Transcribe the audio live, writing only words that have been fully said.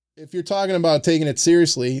if you're talking about taking it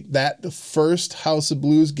seriously, the first House of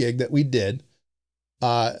Blues gig that we did,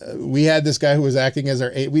 we had this guy who was acting as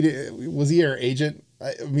our was he our agent?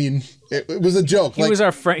 I mean, it was a joke. He was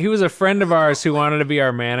our friend. He was a friend of ours who wanted to be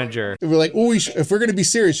our manager. We're like, oh, if we're going to be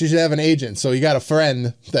serious, you should have an agent. So you got a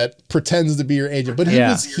friend that pretends to be your agent. But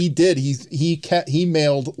he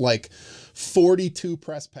mailed like 42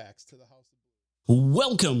 press packs to the House of Blues.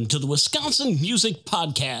 Welcome to the Wisconsin Music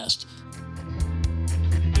Podcast.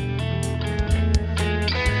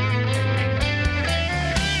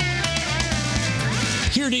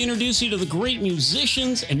 Here to introduce you to the great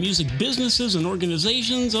musicians and music businesses and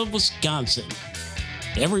organizations of Wisconsin.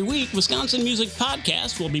 Every week, Wisconsin Music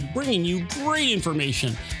Podcast will be bringing you great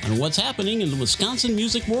information on what's happening in the Wisconsin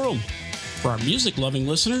music world. For our music-loving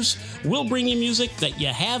listeners, we'll bring you music that you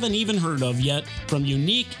haven't even heard of yet from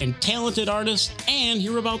unique and talented artists and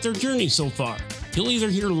hear about their journey so far. You'll either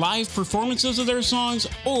hear live performances of their songs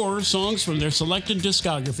or songs from their selected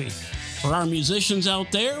discography. For our musicians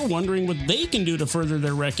out there wondering what they can do to further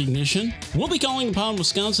their recognition, we'll be calling upon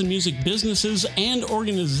Wisconsin music businesses and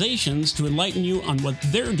organizations to enlighten you on what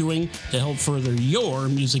they're doing to help further your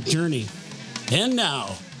music journey. And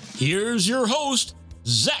now, here's your host,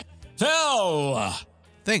 Zach Fell.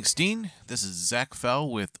 Thanks, Dean. This is Zach Fell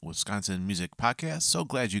with Wisconsin Music Podcast. So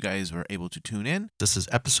glad you guys were able to tune in. This is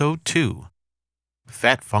episode 2,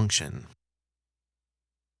 Fat Function.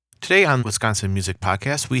 Today on Wisconsin Music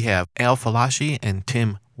Podcast, we have Al Falashi and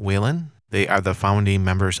Tim Whalen. They are the founding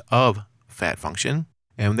members of Fat Function,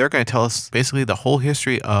 and they're going to tell us basically the whole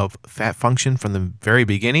history of Fat Function from the very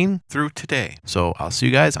beginning through today. So I'll see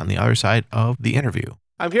you guys on the other side of the interview.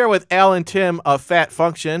 I'm here with Al and Tim of Fat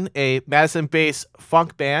Function, a Madison-based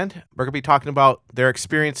funk band. We're going to be talking about their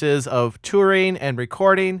experiences of touring and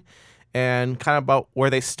recording and kind of about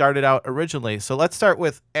where they started out originally. So let's start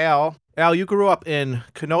with Al. Al, you grew up in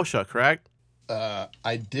Kenosha, correct?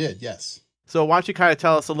 I did, yes. So why don't you kind of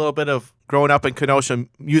tell us a little bit of growing up in Kenosha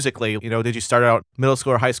musically? You know, did you start out middle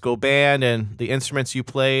school or high school band and the instruments you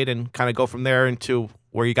played and kind of go from there into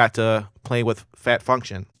where you got to play with Fat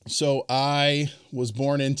Function? So I was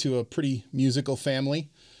born into a pretty musical family.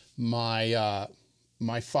 My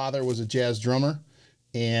father was a jazz drummer,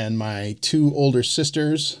 and my two older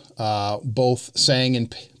sisters both sang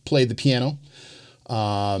and played the piano.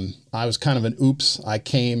 I was kind of an oops. I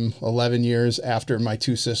came 11 years after my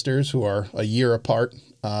two sisters, who are a year apart.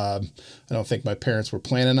 I don't think my parents were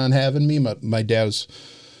planning on having me. My dad was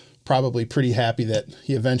probably pretty happy that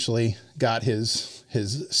he eventually got his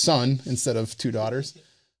son instead of two daughters.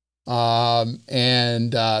 So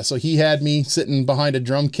he had me sitting behind a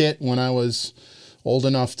drum kit when I was old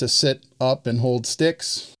enough to sit up and hold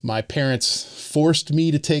sticks. My parents forced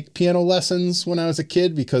me to take piano lessons when I was a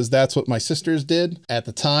kid because that's what my sisters did. At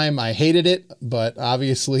the time, I hated it, but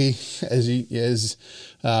obviously, as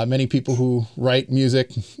many people who write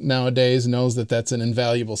music nowadays knows that that's an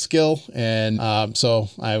invaluable skill. And so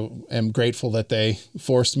I am grateful that they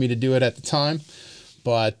forced me to do it at the time.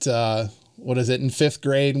 But what is it, in fifth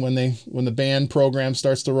grade when the band program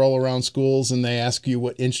starts to roll around schools and they ask you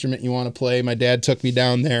what instrument you want to play, my dad took me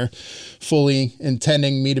down there fully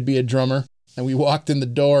intending me to be a drummer. And we walked in the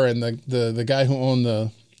door, and the guy who owned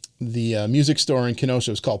the music store in Kenosha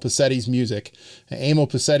was called Passetti's Music. And Emil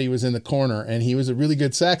Passetti was in the corner, and he was a really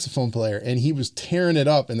good saxophone player, and he was tearing it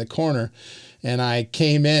up in the corner. And I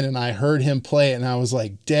came in and I heard him play it, and I was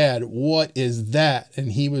like, Dad, what is that?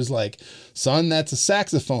 And he was like, son, that's a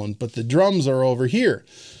saxophone, but the drums are over here.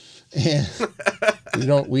 And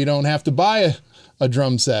we don't have to buy a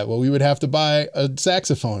drum set. Well, we would have to buy a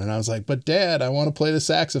saxophone. And I was like, but Dad, I want to play the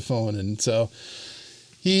saxophone. And so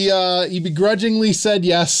he begrudgingly said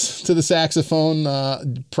yes to the saxophone,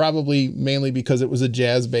 probably mainly because it was a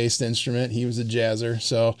jazz-based instrument. He was a jazzer,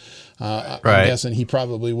 so I'm guessing he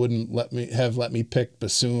probably wouldn't let me pick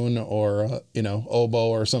bassoon or oboe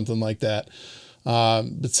or something like that.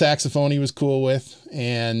 But saxophone he was cool with,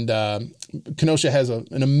 and Kenosha has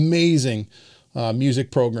an amazing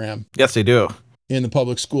music program. Yes, they do. In the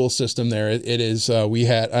public school system there. It is, we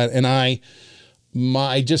had, and I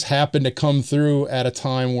just happened to come through at a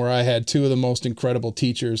time where I had two of the most incredible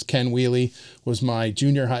teachers. Ken Wheely was my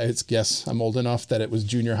junior high. Yes, I'm old enough that it was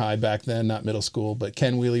junior high back then, not middle school, but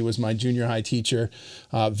Ken Wheely was my junior high teacher.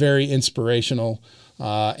 Very inspirational,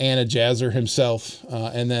 and a jazzer himself.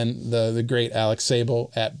 And then the great Alex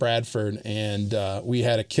Sabo at Bradford. And we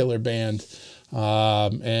had a killer band.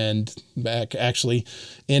 And back actually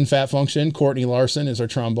in Fat Function, Courtney Larson is our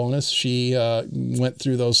trombonist. She went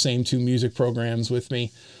through those same two music programs with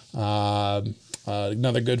me.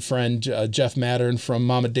 Another good friend, Jeff Mattern from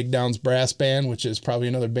Mama Digdown's Brass Band, which is probably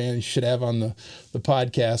another band you should have on the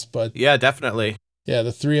podcast. But Yeah, definitely. yeah,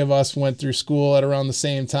 the three of us went through school at around the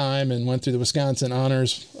same time and went through the Wisconsin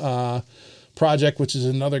Honors Project, which is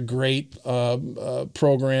another great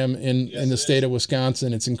program in the state of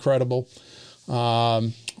Wisconsin. It's incredible.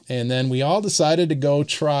 And then we all decided to go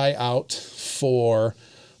try out for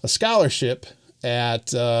a scholarship at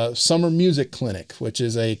Summer Music Clinic, which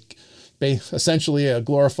is essentially a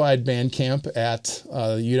glorified band camp at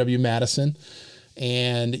UW-Madison.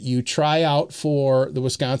 And you try out for the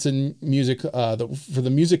Wisconsin Music for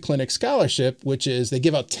the Music Clinic Scholarship, which is they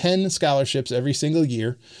give out 10 scholarships every single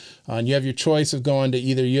year. And you have your choice of going to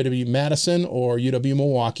either UW-Madison or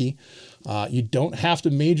UW-Milwaukee. You don't have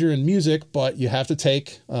to major in music, but you have to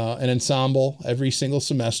take an ensemble every single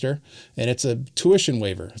semester, and it's a tuition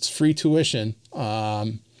waiver. It's free tuition.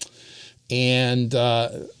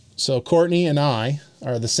 So Courtney and I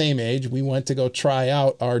are the same age. We went to go try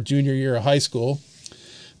out our junior year of high school,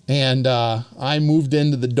 and I moved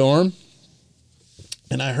into the dorm,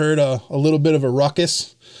 and I heard a little bit of a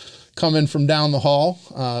ruckus coming from down the hall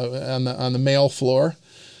on the male floor.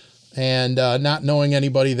 And not knowing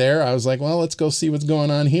anybody there, I was like, well, let's go see what's going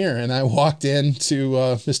on here. And I walked into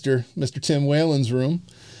Mr. Tim Whalen's room,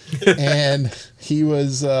 and he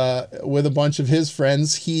was with a bunch of his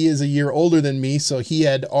friends. He is a year older than me, so he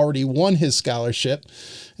had already won his scholarship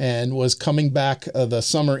and was coming back the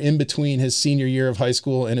summer in between his senior year of high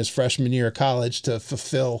school and his freshman year of college to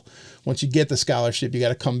fulfill. Once you get the scholarship, you got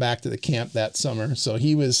to come back to the camp that summer. So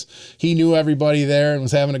he knew everybody there and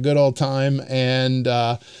was having a good old time. And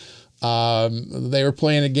they were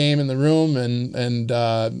playing a game in the room and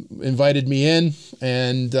invited me in,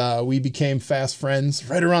 and we became fast friends.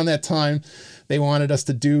 Right around that time, they wanted us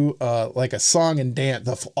to do like a song and dance.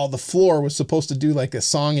 The floor was supposed to do like a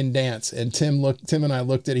song and dance, and Tim and I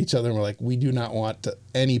looked at each other and were like, we do not want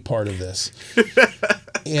any part of this.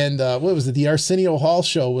 And what was it? The Arsenio Hall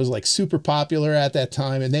show was like super popular at that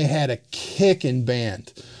time, and they had a kicking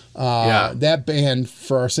band. That band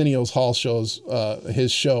for Arsenio's Hall shows,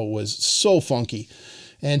 his show was so funky.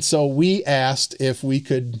 And so we asked if we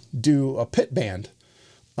could do a pit band,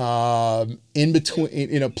 in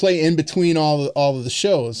between, play in between all of the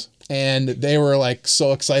shows. And they were like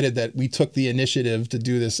so excited that we took the initiative to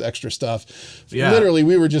do this extra stuff. Yeah. Literally,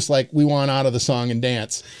 we were just like, we want out of the song and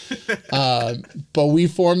dance. But we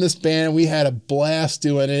formed this band. We had a blast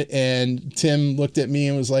doing it. And Tim looked at me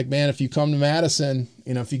and was like, man, if you come to Madison,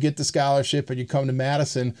 if you get the scholarship and you come to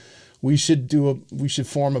Madison, we should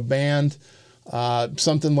form a band,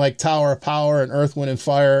 something like Tower of Power and Earth, Wind and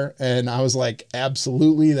Fire. And I was like,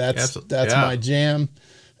 absolutely, that's my jam.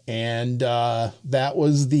 And that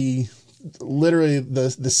was literally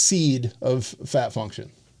the seed of Fat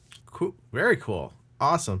Function. Cool. Very cool.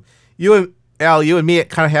 Awesome. You and me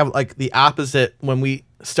kind of have like the opposite. When we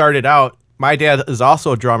started out, my dad is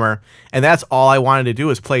also a drummer, and that's all I wanted to do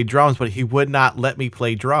was play drums, but he would not let me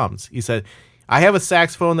play drums. He said, I have a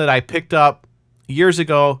saxophone that I picked up years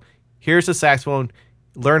ago. Here's a saxophone.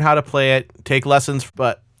 Learn how to play it. Take lessons.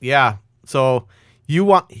 But yeah, so you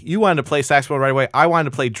wanted to play saxophone right away. I wanted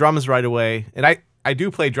to play drums right away. And I do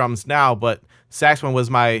play drums now, but saxophone was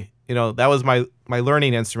my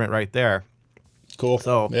learning instrument right there. Cool.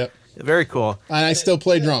 So yep. Very cool. And I still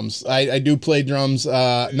play drums. I do play drums,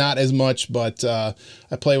 not as much, but I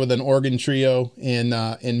play with an organ trio in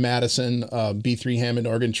Madison, B3 Hammond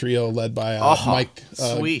organ trio led by Mike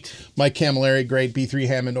Camilleri, great B3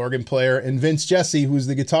 Hammond organ player, and Vince Jesse, who's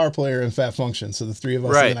the guitar player in Fat Function. So the three of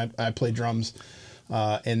us, right. And I play drums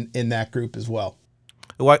in that group as well.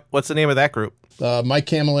 What's the name of that group? Mike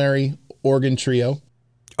Camilleri organ trio.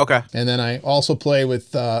 Okay. And then I also play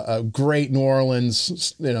with a great New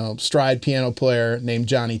Orleans, stride piano player named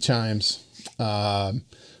Johnny Chimes.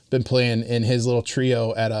 Been playing in his little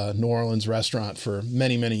trio at a New Orleans restaurant for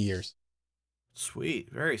many, many years. Sweet.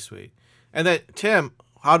 Very sweet. And then, Tim,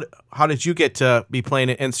 how did you get to be playing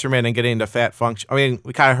an instrument and getting into Fat Function? I mean,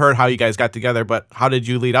 we kind of heard how you guys got together, but how did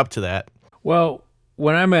you lead up to that? Well,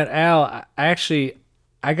 when I met Al,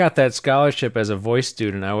 I got that scholarship as a voice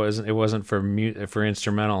student. It wasn't for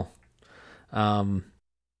instrumental.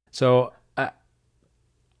 So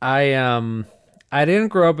I didn't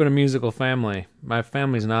grow up in a musical family. My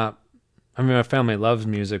family's not. I mean, my family loves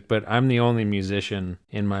music, but I'm the only musician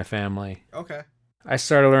in my family. Okay. I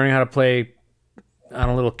started learning how to play on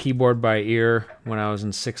a little keyboard by ear when I was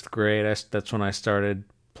in 6th grade. That's when I started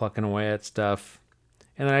plucking away at stuff,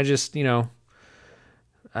 and then I just,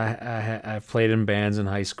 I played in bands in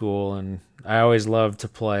high school, and I always loved to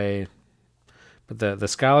play. But the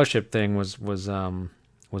scholarship thing was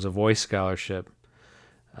was a voice scholarship.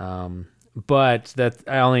 But that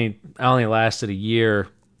I only lasted a year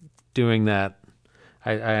doing that.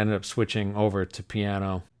 I ended up switching over to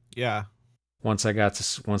piano. Yeah. Once I got to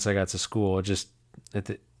school, I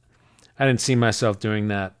didn't see myself doing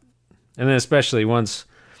that. And then especially once,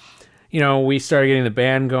 we started getting the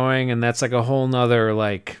band going, and that's like a whole nother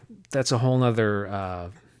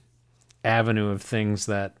avenue of things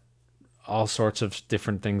that all sorts of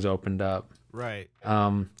different things opened up. Right.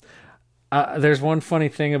 There's one funny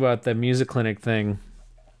thing about the music clinic thing.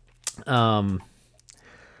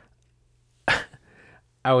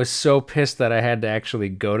 I was so pissed that I had to actually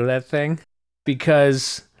go to that thing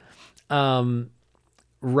because right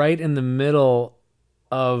in the middle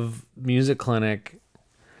of music clinic,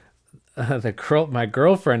 my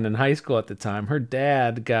girlfriend in high school at the time, her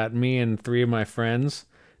dad got me and 3 of my friends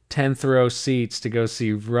 10th row seats to go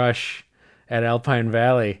see Rush at Alpine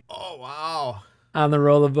Valley. Oh, wow. On the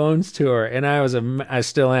Roll of Bones tour. And I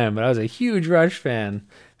still am, but I was a huge Rush fan.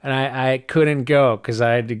 And I couldn't go because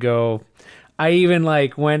I had to go. I even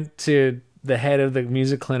went to the head of the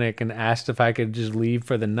music clinic and asked if I could just leave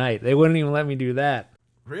for the night. They wouldn't even let me do that.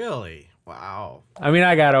 Really? Wow. I mean,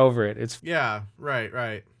 I got over it. Yeah,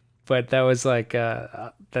 right. But that was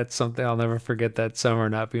that's something I'll never forget, that summer,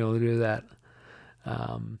 not being able to do that.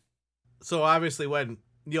 So obviously when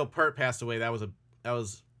Neil Peart passed away, that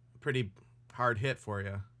was pretty hard hit for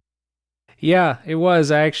you. Yeah, it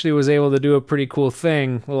was. I actually was able to do a pretty cool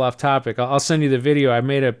thing. A little off topic. I'll send you the video. I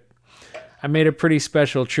made a pretty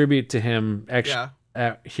special tribute to him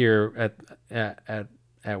here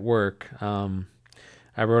at work.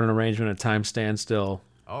 I wrote an arrangement of Time Standstill.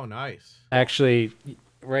 Oh, nice. Actually,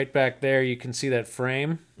 right back there, you can see that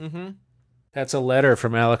frame. Mm-hmm. That's a letter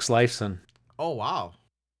from Alex Lifeson. Oh, wow.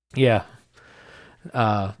 Yeah.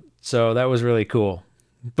 So that was really cool.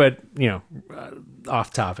 But,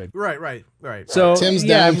 off topic. Right. So, Tim's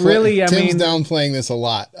downplaying this a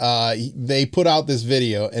lot. They put out this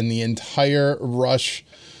video and the entire Rush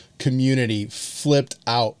community flipped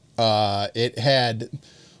out. It had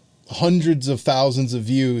hundreds of thousands of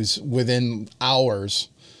views within hours.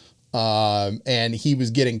 And he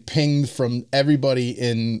was getting pinged from everybody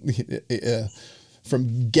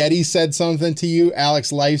from Getty said something to you,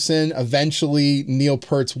 Alex Lifeson, eventually Neil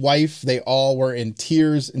Peart's wife. They all were in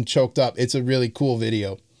tears and choked up. It's a really cool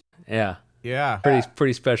video. Yeah. Yeah.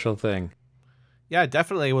 Pretty special thing. Yeah,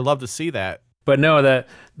 definitely would love to see that. But no,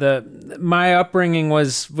 my upbringing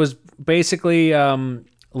was basically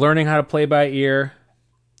learning how to play by ear.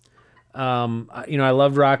 I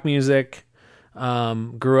loved rock music.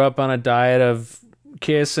 Grew up on a diet of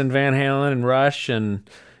Kiss and Van Halen and Rush and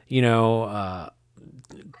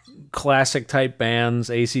classic type bands,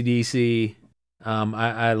 AC/DC.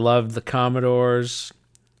 I loved the Commodores,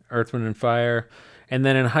 Earth, Wind and Fire. And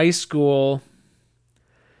then in high school,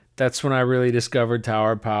 that's when I really discovered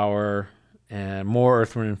Tower Power and more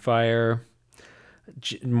Earth, Wind and Fire,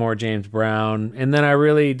 more James Brown. And then I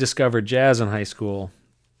really discovered jazz in high school.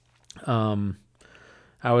 I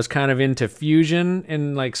was kind of into fusion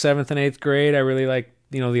in 7th and 8th grade. I really liked,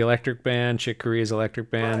 the Electric Band, Chick Corea's Electric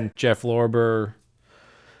Band, right. Jeff Lorber.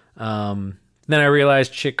 Then I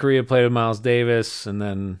realized Chick Corea played with Miles Davis, and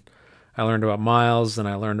then I learned about Miles, and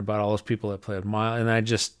I learned about all those people that played with Miles, and I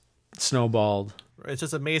just snowballed. It's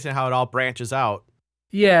just amazing how it all branches out.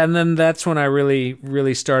 Yeah, and then that's when I really,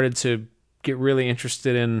 really started to get really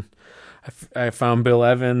interested in. I found Bill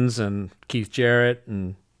Evans and Keith Jarrett,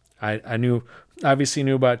 and I obviously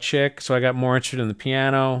knew about Chick, so I got more interested in the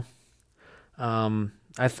piano.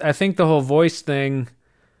 I think the whole voice thing.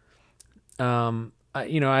 I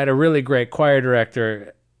had a really great choir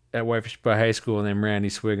director at Whitefish Bay High School named Randy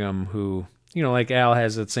Swigum, who, like Al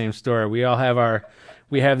has that same story. We all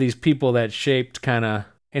have these people that shaped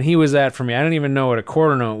and he was that for me. I didn't even know what a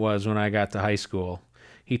quarter note was when I got to high school.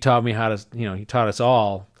 He taught me how to, he taught us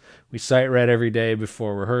all. We sight read every day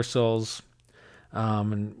before rehearsals.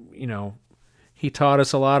 He taught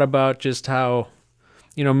us a lot about just how,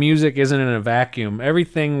 music isn't in a vacuum.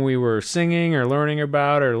 Everything we were singing or learning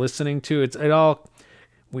about or listening to,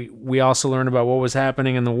 we also learned about what was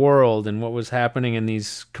happening in the world and what was happening in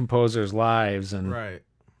these composers' lives. And right.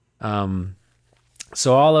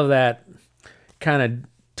 So all of that kind of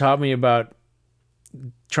taught me about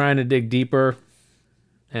trying to dig deeper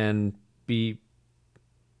and treat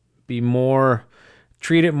it more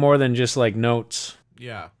than just like notes.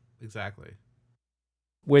 Yeah, exactly.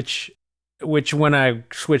 Which when I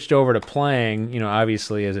switched over to playing,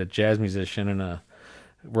 obviously as a jazz musician and a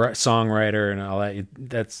songwriter and all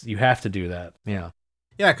that, you have to do that. Yeah.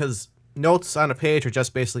 Yeah, because notes on a page are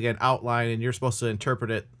just basically an outline, and you're supposed to interpret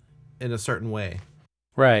it in a certain way.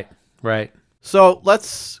 Right. Right. So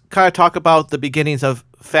let's kind of talk about the beginnings of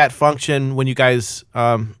Fat Function when you guys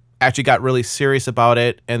actually got really serious about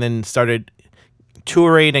it and then started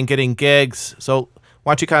touring and getting gigs. So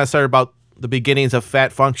why don't you kind of start about the beginnings of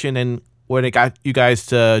Fat Function and when it got you guys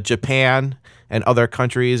to Japan and other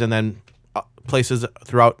countries and then places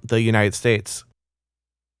throughout the United States.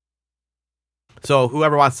 So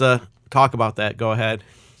whoever wants to talk about that, go ahead.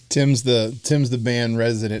 Tim's the band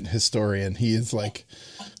resident historian. He is like,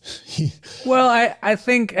 Well, I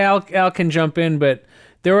think Al can jump in, but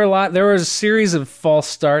there was a series of false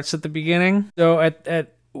starts at the beginning. So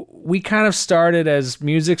we kind of started as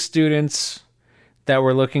music students that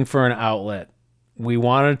were looking for an outlet. We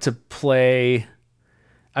wanted to play.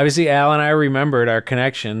 Obviously, Al and I remembered our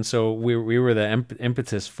connection, so we were the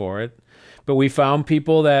impetus for it. But we found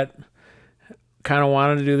people that kind of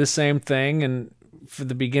wanted to do the same thing, and for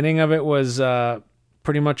the beginning of it was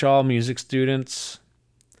pretty much all music students.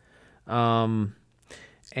 And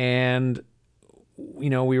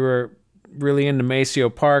we were really into Maceo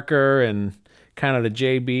Parker and kind of the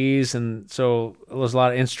JBs, and so it was a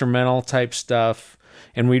lot of instrumental type stuff.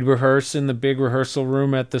 And we'd rehearse in the big rehearsal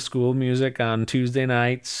room at the School of Music on Tuesday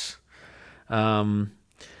nights. Just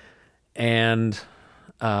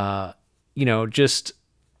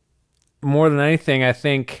more than anything, I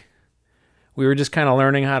think we were just kind of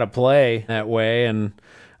learning how to play that way. And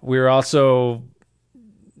we were also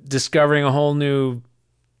discovering a whole new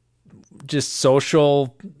just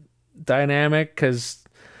social dynamic. Because,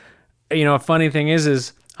 a funny thing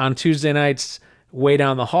is on Tuesday nights, way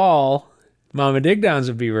down the hall, Mama Digdowns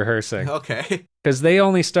would be rehearsing. Okay. Because they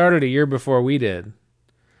only started a year before we did.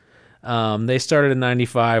 They started in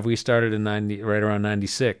 95. We started in right around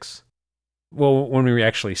 96. Well, when we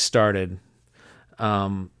actually started.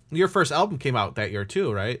 Your first album came out that year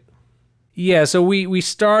too, right? Yeah, so we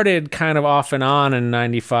started kind of off and on in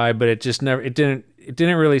 95, but it didn't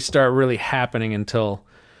really start really happening until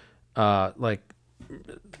like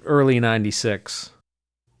early 96.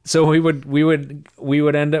 So we ended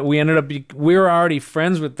up we were already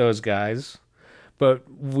friends with those guys, but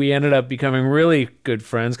we ended up becoming really good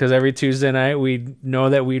friends because every Tuesday night we'd know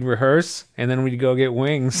that we'd rehearse and then we'd go get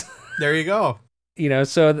wings. There you go.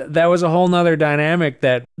 So that was a whole nother dynamic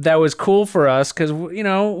that was cool for us because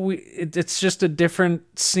it's just a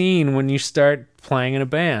different scene when you start playing in a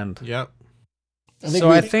band. Yep.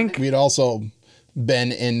 I think we'd also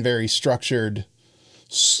been in very structured,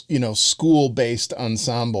 school-based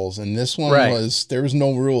ensembles, and this one there was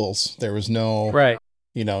no rules. There was no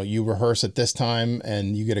you rehearse at this time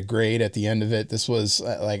and you get a grade at the end of it. This was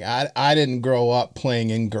like I didn't grow up playing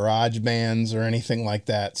in garage bands or anything like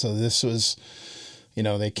that. So this was,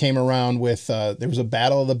 they came around with there was a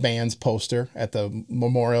Battle of the Bands poster at the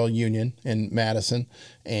Memorial Union in Madison,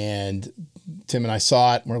 and Tim and I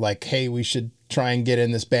saw it and we're like, hey, we should try and get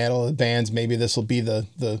in this Battle of the Bands. Maybe this will be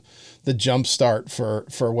the jump start for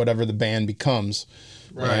whatever the band becomes.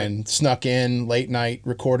 Right. And snuck in late night,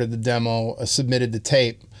 recorded the demo, submitted the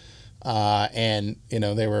tape. And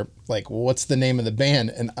they were like, well, what's the name of the band?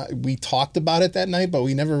 And we talked about it that night, but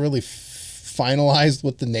we never really finalized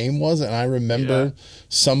what the name was. And I remember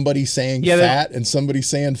somebody saying Fat and somebody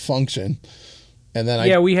saying Function. And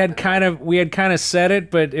then we had kind of said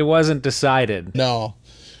it, but it wasn't decided. No.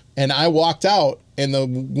 And I walked out, and the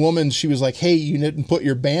woman, she was like, hey, you didn't put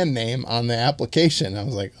your band name on the application. I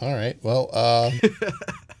was like, all right, well,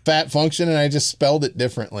 Fat Function, and I just spelled it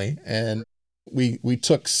differently. And we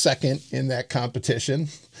took second in that competition.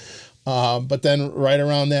 But then right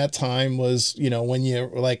around that time was, when you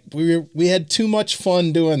were like, we had too much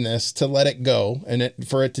fun doing this to let it go and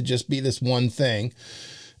for it to just be this one thing.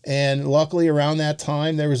 And luckily around that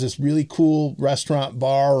time, there was this really cool restaurant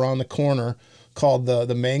bar around the corner called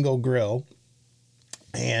the Mango Grill.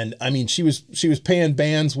 And I mean, she was paying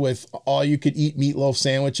bands with all you could eat meatloaf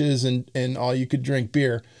sandwiches and all you could drink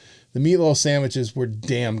beer. The meatloaf sandwiches were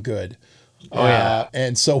damn good. Oh yeah.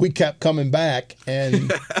 And so we kept coming back,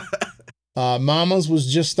 and Mama's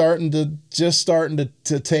was just starting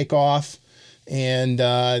to take off. And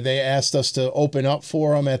they asked us to open up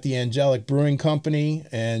for them at the Angelic Brewing Company.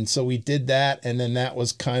 And so we did that. And then that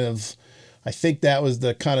was I think that was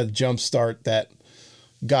the kind of jump start that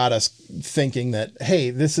got us thinking that, hey,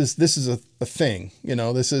 this is a thing.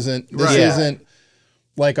 This isn't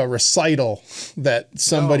like a recital that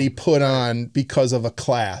somebody put on because of a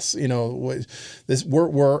class. We're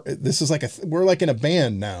like in a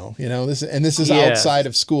band now. This is outside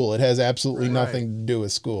of school. It has absolutely nothing to do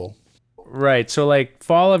with school. Right. So like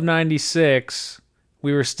fall of 96,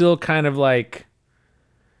 we were still kind of like,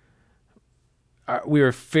 we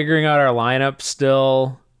were figuring out our lineup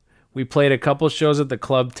still. We played a couple shows at the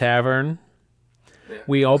Club Tavern.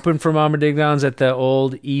 We opened for Mama Dig Downs at the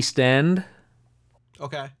old East End.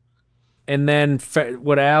 Okay. And then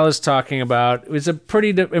what Al is talking about, it was a pretty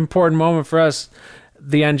important moment for us.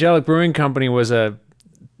 The Angelic Brewing Company was a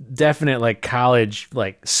definite like college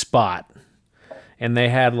like spot, and they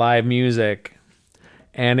had live music.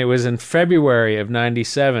 And it was in February of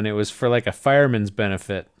 '97. It was for like a fireman's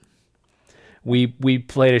benefit. We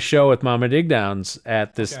played a show with Mama Dig Downs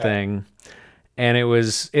at this thing, and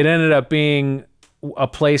it ended up being a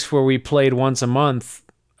place where we played once a month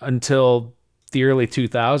until the early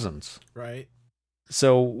 2000s. Right.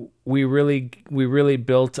 So we really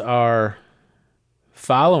built our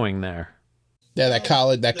following there. Yeah, that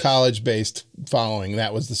college-based following,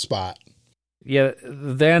 that was the spot. Yeah,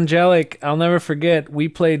 the Angelic, I'll never forget, we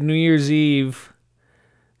played New Year's Eve.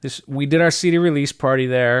 We did our CD release party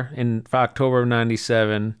there in October of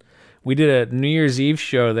 97. We did a New Year's Eve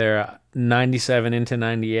show there, 97 into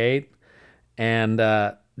 98. And do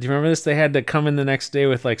you remember this? They had to come in the next day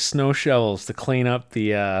with like snow shovels to clean up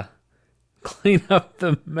the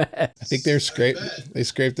mess. I think they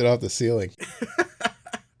scraped it off the ceiling.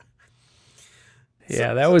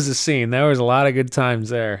 Yeah, that was the scene. There was a lot of good times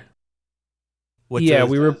there. We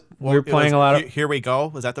were playing a lot of. Here We Go.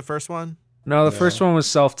 Was that the first one? No, the first one was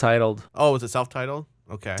self-titled. Oh, was it self-titled?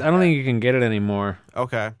 Okay. I don't think you can get it anymore.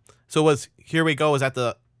 Okay. So was Here We Go? Was that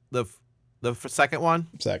the second one?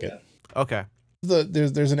 Second. Okay.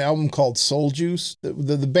 There's an album called Soul Juice.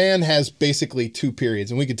 The band has basically two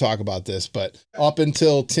periods, and we could talk about this, but up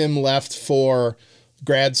until Tim left for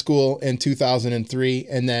grad school in 2003,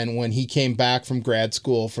 and then when he came back from grad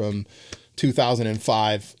school from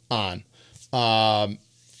 2005 on.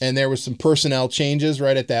 And there was some personnel changes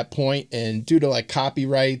right at that point, and due to like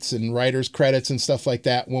copyrights and writers' credits and stuff like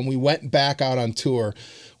that, when we went back out on tour,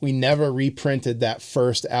 we never reprinted that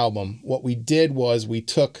first album. What we did was we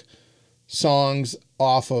took songs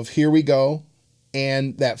off of Here We Go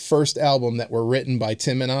and that first album that were written by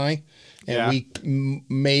Tim and I, and we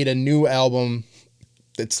made a new album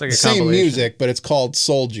that's like the same music, but it's called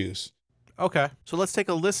Soul Juice. Okay, so let's take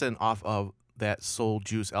a listen off of that Soul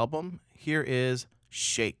Juice album. Here is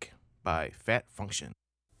Shake by Fat Function.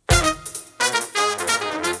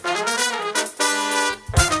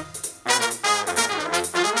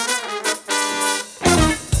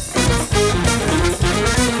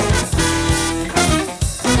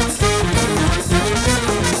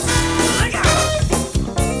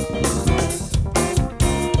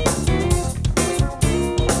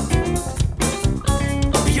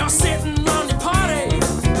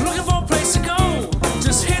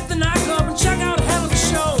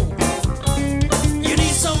 You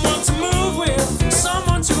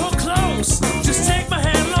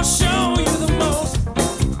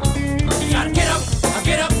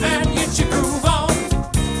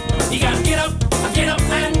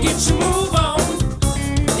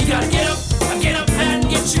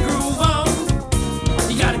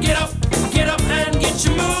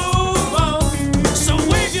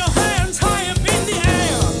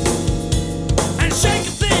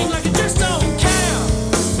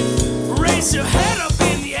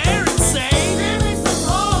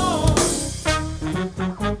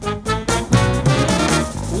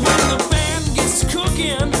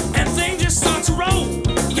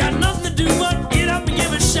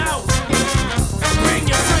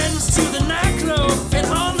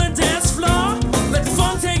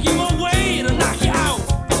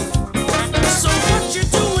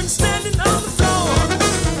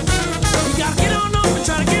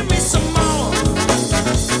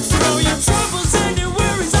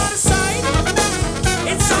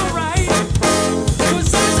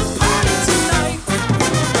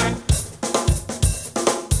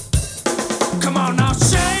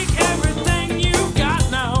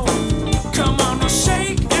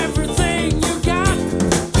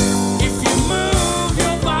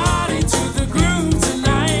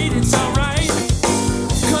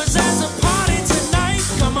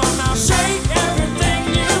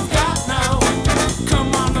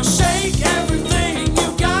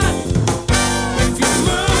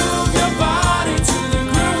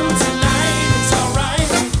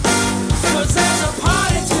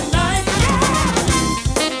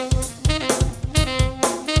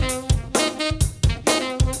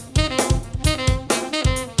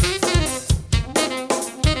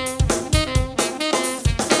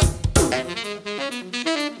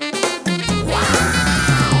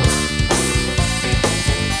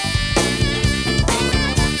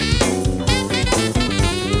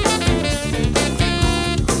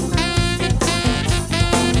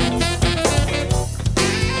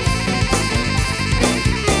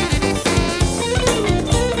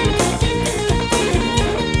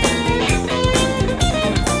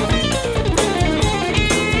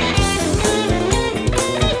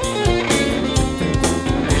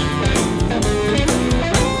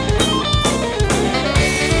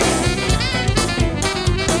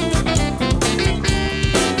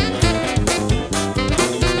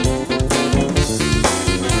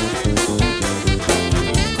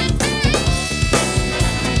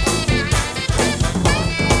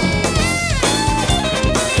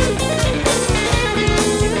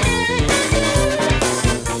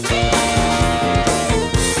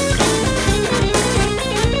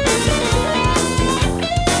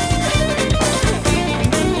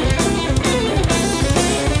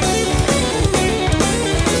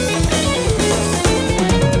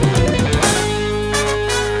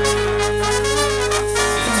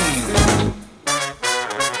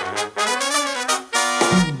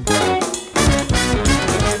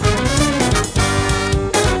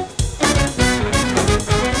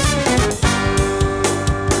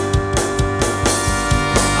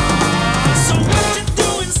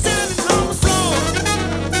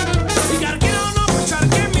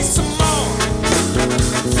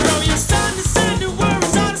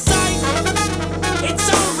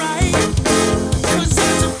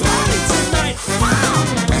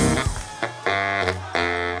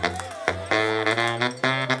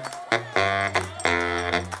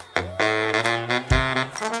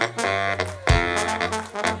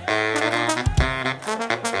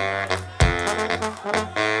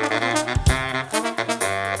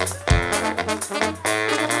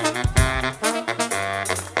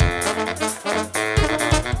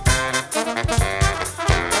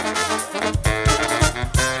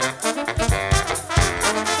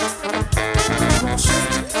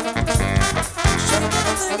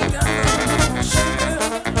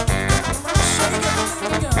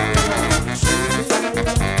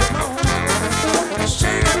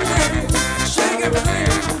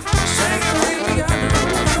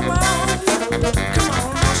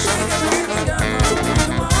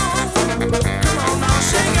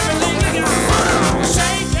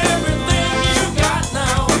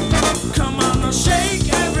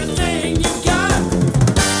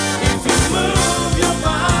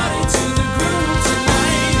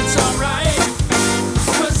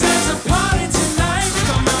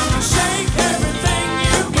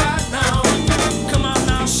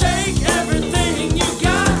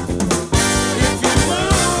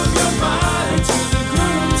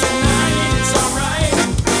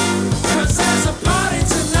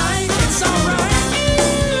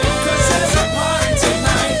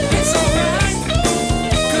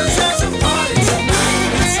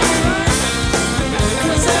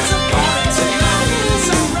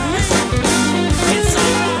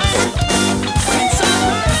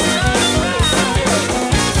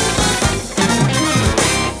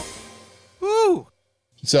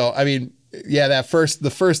So, I mean, yeah, the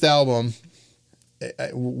first album,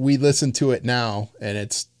 we listen to it now and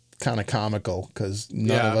it's kind of comical because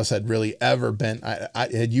none of us had really ever been.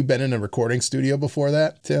 Had you been in a recording studio before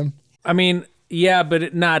that, Tim? I mean, yeah,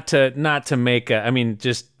 but not to make a. I mean,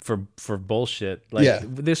 just for bullshit. Like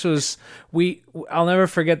this was I'll never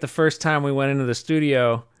forget the first time we went into the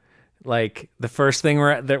studio. Like the first thing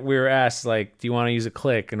that we were asked, like, do you want to use a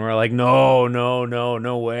click? And we're like, no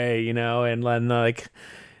way, you know. And then like,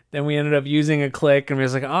 then we ended up using a click, and we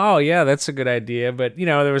was like, oh yeah, that's a good idea. But you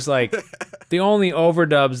know, there was like the only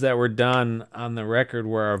overdubs that were done on the record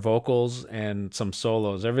were our vocals and some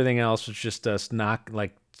solos. Everything else was just us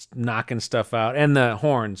knocking stuff out, and the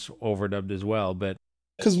horns overdubbed as well. But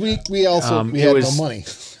because we had no money,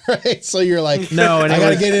 right? So you're like, no, and I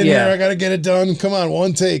gotta get in here, I gotta get it done. Come on,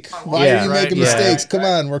 one take. Why are you making mistakes? Come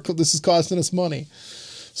on, this is costing us money.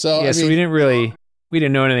 So yeah, so we didn't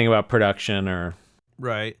know anything about production or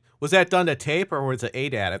right. Was that done to tape or was it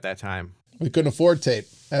ADAT at that time? We couldn't afford tape,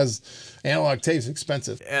 as analog tape's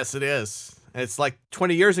expensive. Yes, it is. And it's like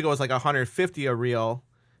 20 years ago, it was like $150 a reel.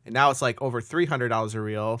 And now it's like over $300 a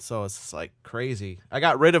reel. So it's just like crazy. I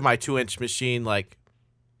got rid of my 2-inch machine like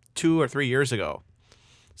 2 or 3 years ago.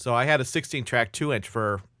 So I had a 16-track 2-inch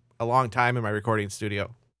for a long time in my recording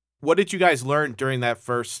studio. What did you guys learn during that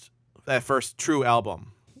first true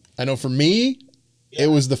album? I know for me, it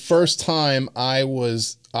was the first time I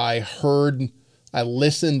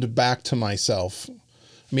listened back to myself.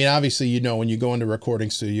 I mean, obviously, you know, when you go into a recording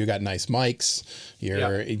studio, you got nice mics.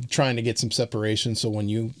 You're trying to get some separation. So when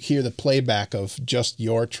you hear the playback of just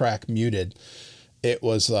your track muted, it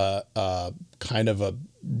was kind of a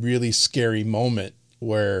really scary moment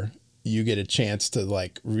where you get a chance to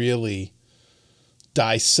like really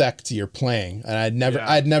dissect your playing. And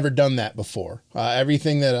I'd never done that before.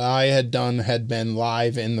 Everything that I had done had been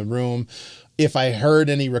live in the room. If I heard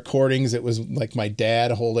any recordings, it was like my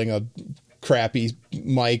dad holding a crappy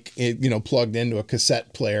mic, you know, plugged into a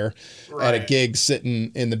cassette player at a gig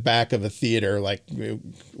sitting in the back of a theater. Like,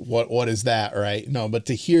 what is that? Right. No, but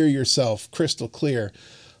to hear yourself crystal clear.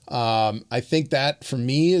 I think that for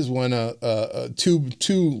me is when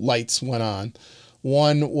two lights went on.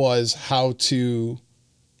 One was how to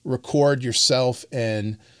record yourself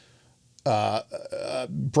and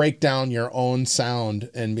break down your own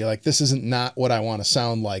sound and be like, this isn't not what I want to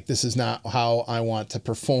sound like. This is not how I want to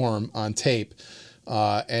perform on tape.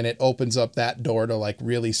 And it opens up that door to like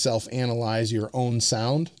really self-analyze your own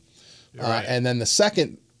sound. And then the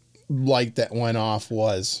second light that went off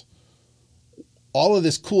was all of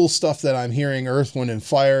this cool stuff that I'm hearing Earth, Wind and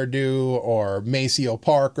Fire do, or Maceo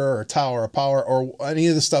Parker or Tower of Power, or any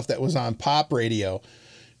of the stuff that was on pop radio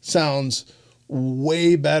sounds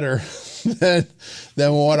way better than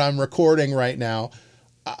what I'm recording right now.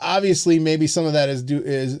 Obviously, maybe some of that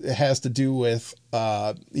has to do with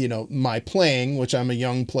you know, my playing, which I'm a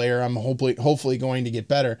young player. I'm hopefully going to get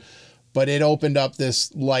better, but it opened up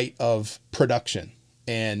this light of production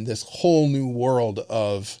and this whole new world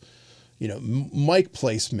of, you know, mic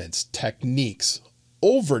placements, techniques,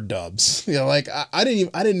 overdubs. You know, like I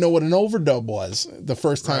didn't know what an overdub was the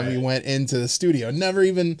first time we went into the studio.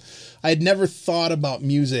 I had never thought about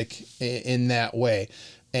music in that way.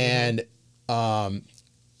 And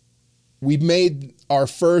we made our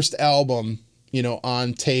first album, you know,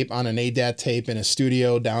 on tape, on an ADAT tape in a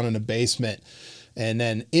studio down in a basement. And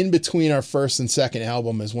then in between our first and second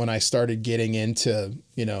album is when I started getting into,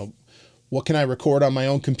 you know, what can I record on my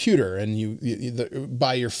own computer? And you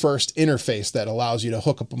buy your first interface that allows you to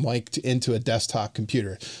hook up a mic into a desktop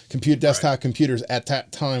computer. Desktop computers at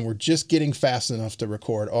that time were just getting fast enough to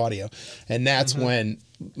record audio. And that's when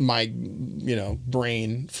my, you know,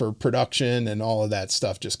 brain for production and all of that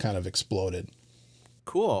stuff just kind of exploded.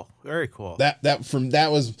 Cool. Very cool. That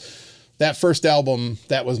first album,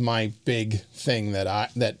 that was my big thing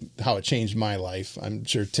how it changed my life. I'm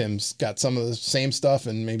sure Tim's got some of the same stuff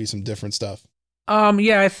and maybe some different stuff.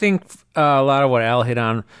 Yeah, I think a lot of what Al hit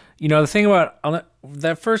on. You know, the thing about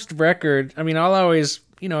that first record, I mean, I'll always,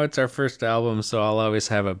 you know, it's our first album, so I'll always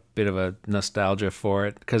have a bit of a nostalgia for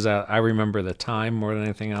it because I remember the time more than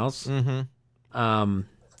anything else. And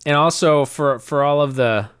also for all of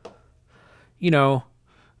the, you know,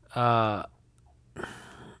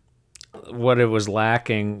 what it was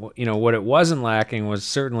lacking, you know, what it wasn't lacking was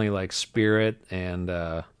certainly like spirit and,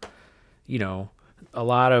 you know, a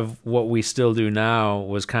lot of what we still do now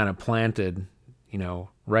was kind of planted, you know,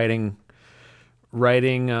 writing,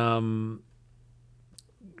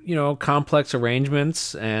 you know, complex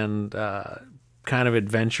arrangements and, kind of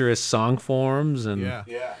adventurous song forms. And,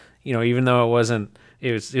 you know, even though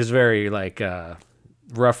it was very like,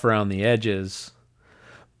 rough around the edges,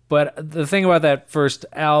 But the thing about that first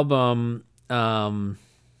album,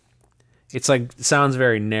 it's like it sounds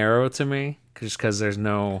very narrow to me, just because there's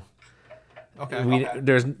no,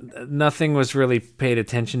 there's nothing was really paid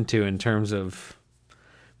attention to in terms of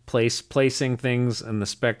placing things in the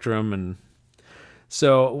spectrum, and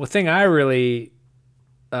so the thing I really,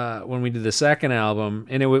 when we did the second album,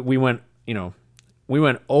 and we went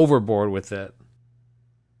overboard with it.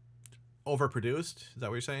 Overproduced? Is that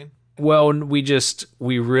what you're saying? Well,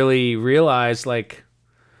 we really realized, like,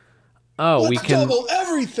 oh, we can double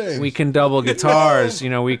everything. We can double guitars.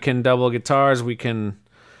 We can double guitars. We can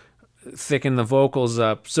thicken the vocals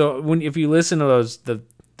up. So if you listen to those, the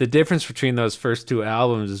difference between those first two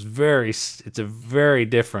albums is very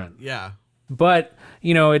different. Yeah. But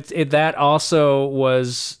that also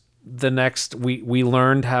was the next. We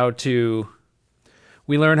learned how to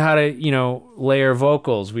layer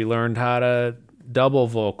vocals. We learned how to double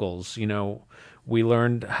vocals. We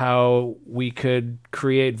learned how we could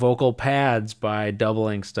create vocal pads by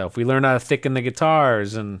doubling stuff. We learned how to thicken the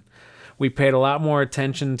guitars, and we paid a lot more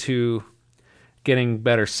attention to getting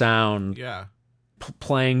better sound. Yeah.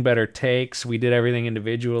 Playing better takes. We did everything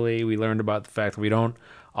individually. We learned about the fact that we don't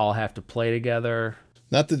all have to play together.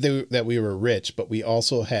 Not that we were rich, but we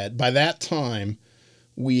also had, by that time,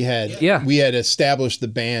 we had established the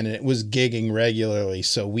band, and it was gigging regularly,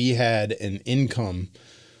 so we had an income.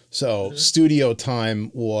 So studio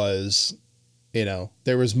time was,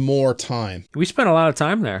 there was more time. We spent a lot of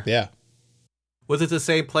time there. Yeah. Was it the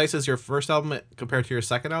same place as your first album compared to your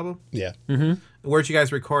second album? Yeah. Mm-hmm. Where'd you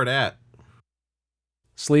guys record at?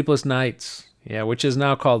 Sleepless Nights. Yeah, which is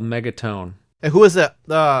now called Megatone. And who was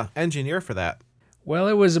the engineer for that? Well,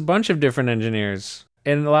 it was a bunch of different engineers.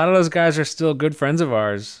 And a lot of those guys are still good friends of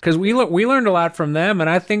ours. Because we learned a lot from them, and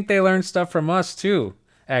I think they learned stuff from us, too,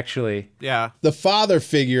 actually. Yeah. The father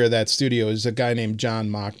figure of that studio is a guy named John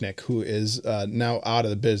Mocknick, who is now out of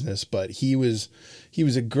the business, but he was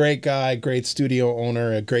a great guy, great studio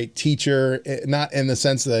owner, a great teacher, not in the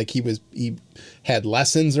sense that he had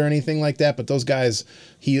lessons or anything like that, but those guys,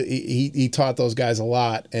 he taught those guys a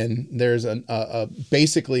lot. And there's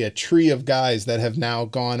basically a tree of guys that have now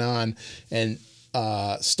gone on and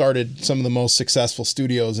started some of the most successful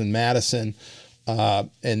studios in Madison,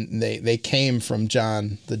 and they came from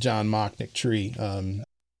the John Mocknick tree.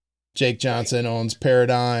 Jake Johnson owns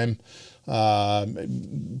Paradigm.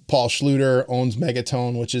 Paul Schluter owns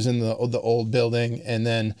Megatone, which is in the old building. And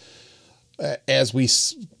then as we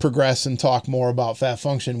progress and talk more about Fat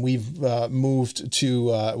Function, we've moved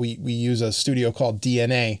to we use a studio called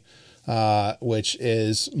DNA, which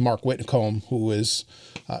is Mark Whitcomb, who is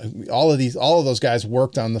all of those guys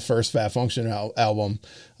worked on the first Fat Function album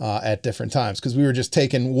at different times, because we were just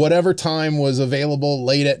taking whatever time was available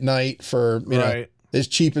late at night for as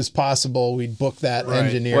cheap as possible. We'd book that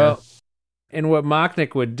engineer. Well, and what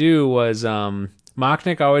Mocknick would do was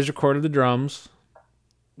Mocknick always recorded the drums.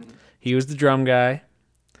 He was the drum guy.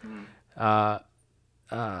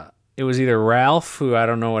 It was either Ralph, who I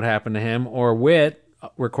don't know what happened to him, or Whit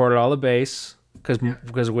recorded all the bass, because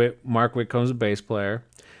Mark Whitcomb's a bass player.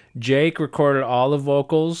 Jake recorded all the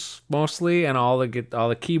vocals mostly and all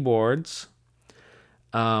the keyboards.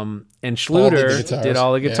 And Schluter did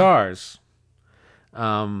all the guitars.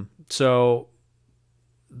 So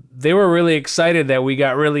they were really excited that we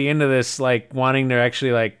got really into this, like wanting to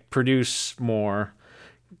actually like produce more,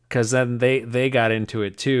 because then they got into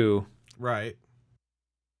it too. Right.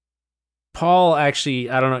 Paul actually,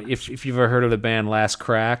 I don't know if you've ever heard of the band Last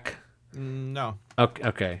Crack. No.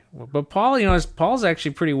 Okay. But Paul, Paul's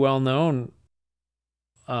actually pretty well known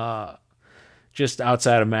just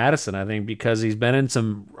outside of Madison, I think, because he's been in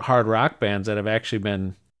some hard rock bands that have actually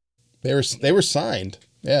been... They were signed.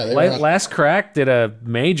 Yeah. Last Crack did a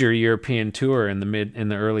major European tour in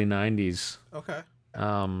the early 90s. Okay.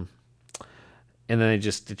 And then it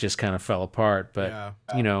just kind of fell apart, but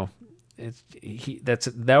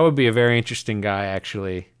that would be a very interesting guy,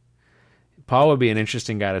 actually. Paul would be an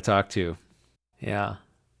interesting guy to talk to. Yeah.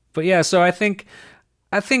 But yeah, so I think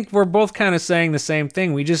we're both kind of saying the same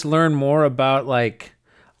thing. We just learn more about, like,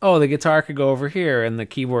 oh, the guitar could go over here and the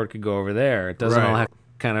keyboard could go over there. It doesn't all have to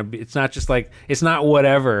kind of be, it's not just like, it's not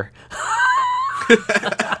whatever.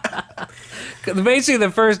 Basically,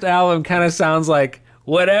 the first album kind of sounds like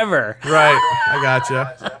whatever. Right. I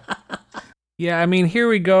gotcha. Yeah, I mean, here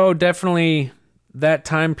we go. Definitely that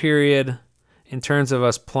time period in terms of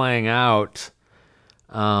us playing out,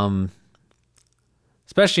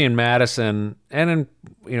 especially in Madison and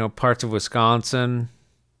in parts of Wisconsin,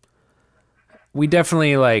 we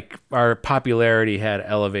definitely, like, our popularity had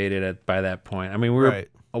elevated by that point. I mean, we were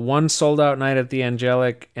a one sold out night at the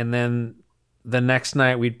Angelic, and then the next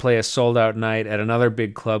night we'd play a sold out night at another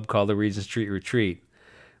big club called the Regent Street Retreat.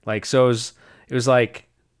 Like, so it was like,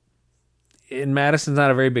 in Madison's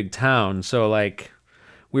not a very big town, so like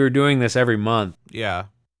we were doing this every month. Yeah.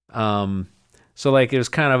 So like it was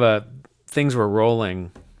kind of things were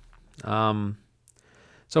rolling.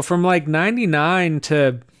 So from like 99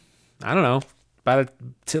 to, I don't know,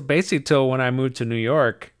 basically till when I moved to New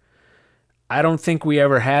York, I don't think we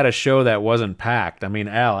ever had a show that wasn't packed. I mean,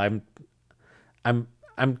 Al, I'm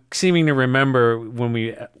seeming to remember when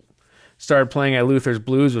we started playing at Luther's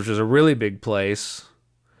Blues, which was a really big place.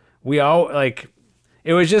 We all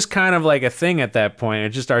it was just kind of like a thing at that point. It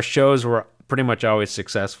just, our shows were pretty much always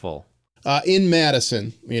successful. In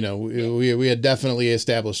Madison, we had definitely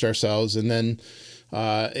established ourselves, and then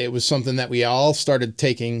it was something that we all started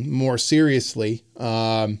taking more seriously.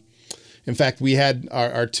 In fact, we had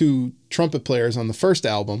our two trumpet players on the first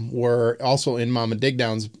album were also in Mama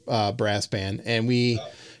Digdown's brass band, and we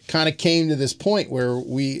kind of came to this point where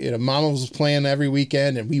Mama was playing every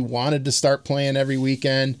weekend, and we wanted to start playing every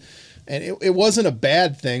weekend. And it wasn't a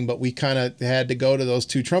bad thing, but we kind of had to go to those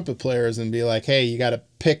two trumpet players and be like, hey, you got to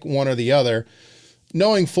pick one or the other,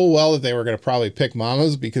 knowing full well that they were going to probably pick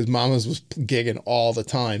Mama's because Mama's was gigging all the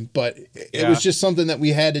time. But it was just something that we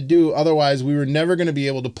had to do. Otherwise, we were never going to be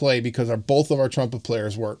able to play because both of our trumpet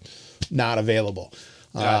players were not available.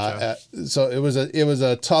 Gotcha. So it was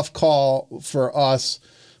a tough call for us.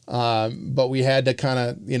 But we had to kind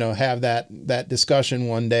of, have that discussion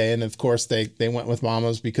one day. And of course they went with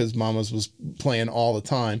Mama's because Mama's was playing all the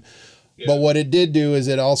time. Yeah. But what it did do is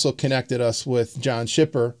it also connected us with John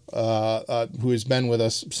Schipper, who has been with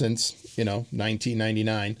us since,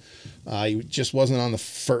 1999. He just wasn't on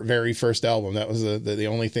the very first album. That was the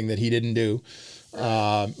only thing that he didn't do.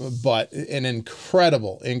 But an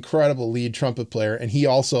incredible lead trumpet player. And he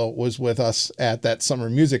also was with us at that summer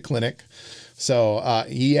music clinic. So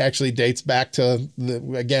he actually dates back to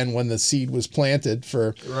when the seed was planted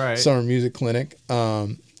for Summer Music Clinic,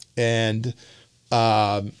 and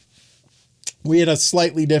we had a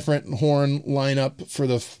slightly different horn lineup for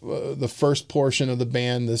the first portion of the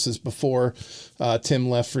band. This is before Tim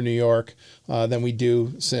left for New York. Than we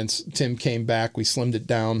do since Tim came back. We slimmed it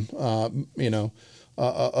down,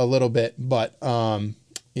 a little bit, but.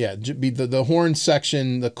 The horn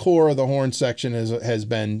section, the core of the horn section has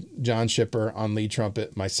been John Schipper on lead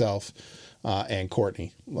trumpet, myself, and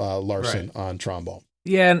Courtney Larson on trombone.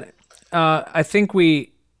 Yeah, and I think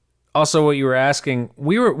we also, what you were asking,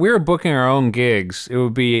 we were booking our own gigs. It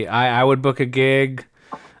would be I would book a gig,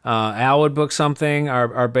 Al would book something.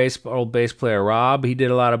 Our old bass player Rob, he did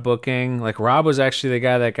a lot of booking. Like Rob was actually the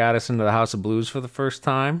guy that got us into the House of Blues for the first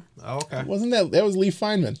time. Oh, okay. Wasn't that was Lee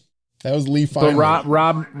Feynman? That was Lee Feynman.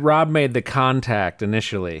 But Rob made the contact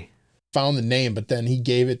initially. Found the name, but then he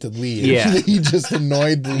gave it to Lee. Yeah. He just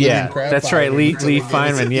annoyed the living crap that's out right. of him Lee until he gave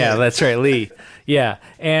Feynman. it. Yeah, that's right. Lee. Yeah,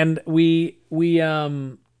 and we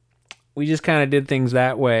just kind of did things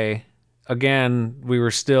that way. Again, we were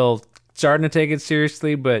still starting to take it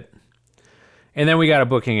seriously, and then we got a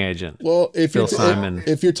booking agent. Well, if Simon.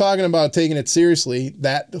 If you're talking about taking it seriously,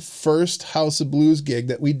 that first House of Blues gig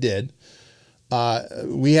that we did.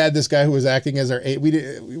 We had this guy who was acting as our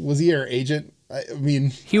was he our agent? I mean,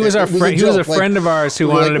 he was our friend. He was a friend of ours who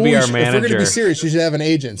wanted to be our manager. If we're going to be serious, you should have an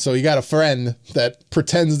agent. So you got a friend that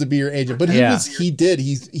pretends to be your agent. But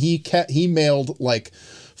he mailed like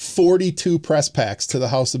 42 press packs to the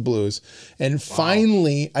House of Blues. And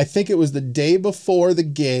finally, I think it was the day before the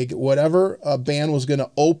gig, whatever band was going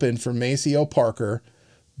to open for Maceo Parker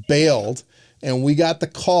bailed. And we got the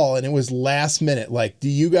call, and it was last minute. Like, do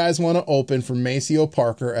you guys want to open for Maceo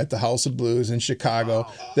Parker at the House of Blues in Chicago?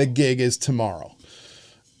 The gig is tomorrow.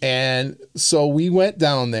 And so we went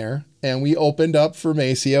down there, and we opened up for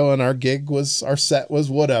Maceo, and our set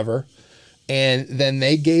was whatever. And then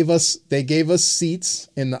they gave us seats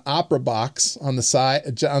in the opera box on the side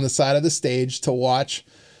of the stage to watch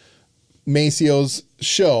Maceo's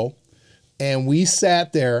show. And we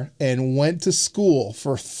sat there and went to school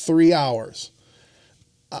for 3 hours.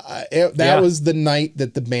 That was the night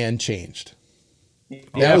that the band changed.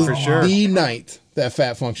 That was for sure. The night that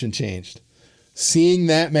Fat Function changed. Seeing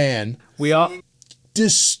that man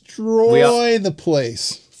destroy the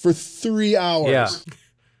place for 3 hours. Yeah.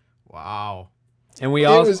 Wow. And we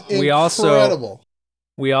also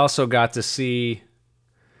got to see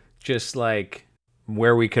just like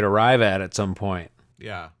where we could arrive at some point.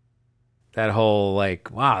 Yeah. That whole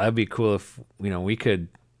wow, that'd be cool if we could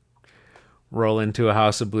roll into a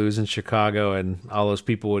House of Blues in Chicago and all those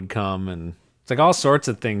people would come, and it's like all sorts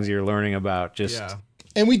of things you're learning about.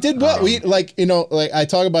 And we did well. We like I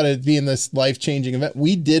talk about it being this life-changing event.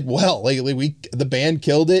 We did well. Like the band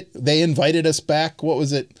killed it. They invited us back. What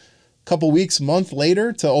was it? Couple weeks, month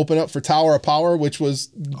later, to open up for Tower of Power, which was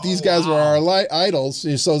these guys were our idols.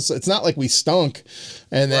 So it's not like we stunk.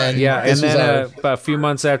 And then about a few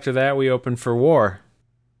months after that, we opened for War.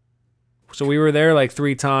 So we were there like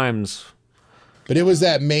 3 times. But it was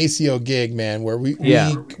that Maceo gig, man, where we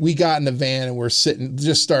got in the van and we're sitting,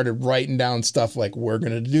 just started writing down stuff like, we're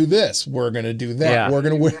gonna do this, we're gonna do that, we're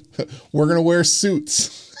gonna wear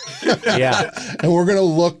suits, and we're gonna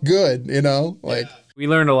look good, like. We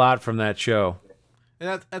learned a lot from that show.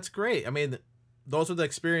 And that's great. I mean, those are the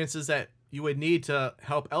experiences that you would need to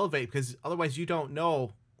help elevate, because otherwise you don't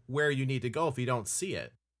know where you need to go if you don't see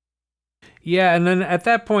it. Yeah, and then at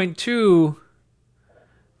that point too,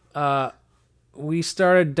 we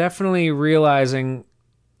started definitely realizing.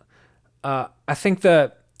 I think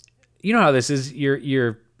that you know how this is.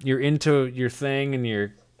 You're into your thing and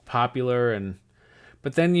you're popular,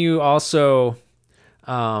 but then you also.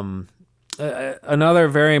 Another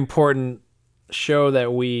very important show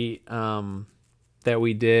that we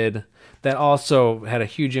did that also had a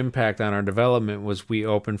huge impact on our development was we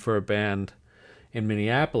opened for a band in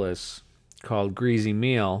Minneapolis called Greasy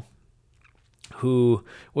Meal, who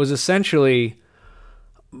was essentially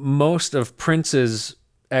most of Prince's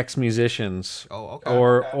ex-musicians.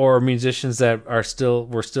 Or musicians that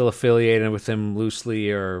were still affiliated with him loosely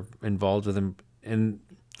or involved with him,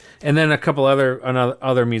 and then a couple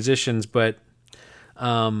other musicians, but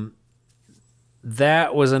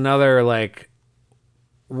that was another like,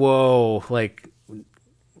 whoa, like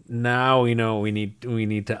now we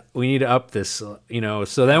need to up this, So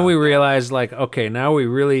then we realized like, okay, now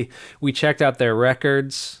we checked out their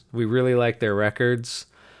records. We really like their records,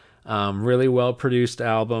 really well produced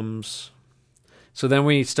albums. So then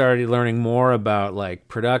we started learning more about like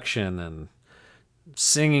production and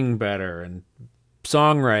singing better and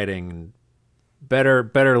songwriting,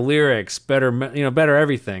 better lyrics, better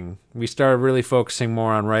everything. We started really focusing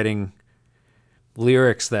more on writing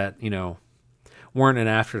lyrics that weren't an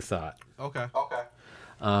afterthought. Okay.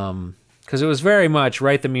 Because it was very much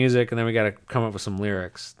write the music and then we got to come up with some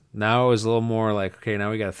lyrics. Now it was a little more like, okay,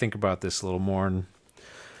 now we got to think about this a little more. And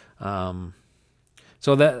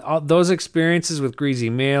so that those experiences with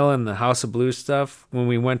Greasy Meal and the House of Blues stuff, when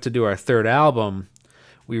we went to do our 3rd album,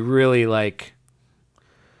 we really like.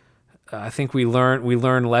 I think we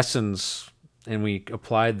learned lessons and we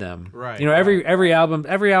applied them. Right. Every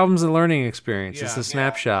album's a learning experience. It's a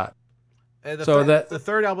snapshot. And the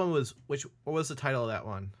 3rd album was what was the title of that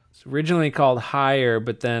one? It's originally called Higher,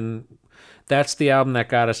 but then that's the album that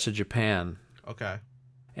got us to Japan. Okay.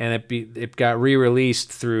 And it got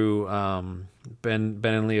re-released through Ben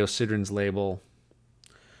and Leo Sidran's label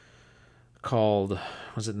called,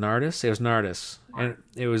 was it Nardis? It was Nardis. And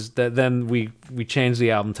it was that then we changed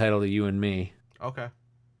the album title to You and Me. Okay.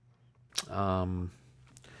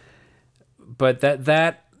 But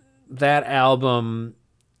that album,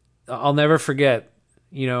 I'll never forget.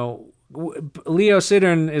 Leo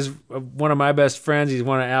Sidran is one of my best friends. He's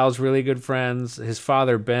one of Al's really good friends. His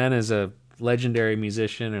father Ben is a legendary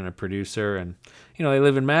musician and a producer, and they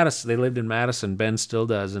live in Madison. They lived in Madison. Ben still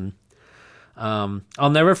does, and I'll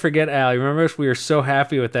never forget Al. You remember we were so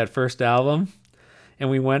happy with that first album, and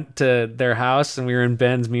we went to their house and we were in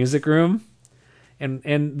Ben's music room.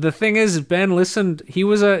 And the thing is, Ben listened. He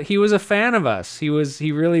was a fan of us.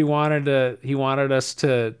 He really wanted us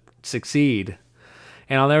to succeed.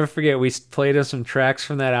 And I'll never forget, we played him some tracks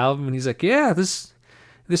from that album, and he's like, "Yeah, this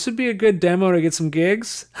would be a good demo to get some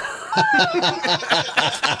gigs."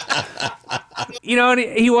 And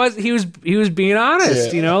he was being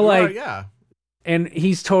honest, Yeah. And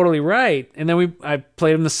he's totally right. And then I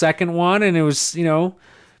played him the second one, and it was,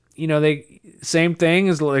 they same thing.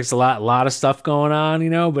 There's a lot of stuff going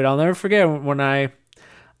on, But I'll never forget when I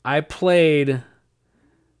played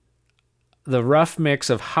the rough mix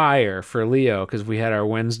of Higher for Leo because we had our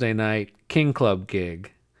Wednesday night King Club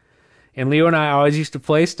gig, and Leo and I always used to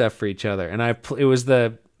play stuff for each other. And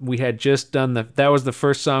we had just done that was the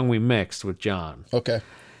first song we mixed with John. Okay.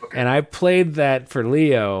 And I played that for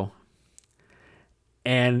Leo.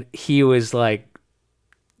 And he was like,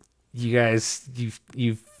 "You guys,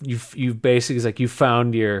 you've basically," he's like, you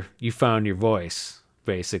found your voice,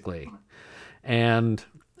 basically." And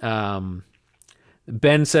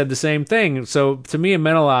Ben said the same thing. So to me, it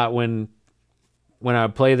meant a lot when I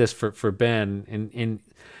would play this for Ben and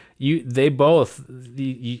they both,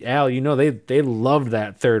 Al, they loved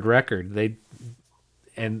that 3rd record. They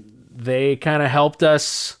kind of helped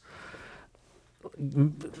us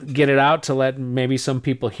get it out to let maybe some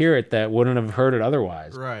people hear it that wouldn't have heard it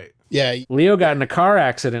otherwise. Right. Yeah. Leo got in a car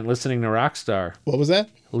accident listening to Rockstar. What was that?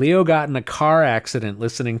 Leo got in a car accident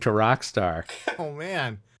listening to Rockstar. Oh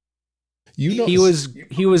man. You know, He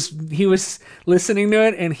was listening to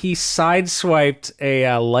it and he sideswiped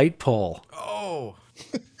a light pole. Oh.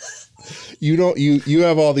 you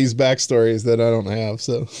have all these backstories that I don't have.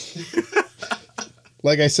 So,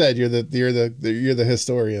 like I said, you're the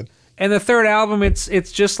historian. And the third album,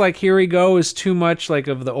 it's just like Here We Go is too much like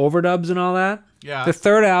of the overdubs and all that. Yeah. The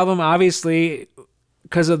third album, obviously,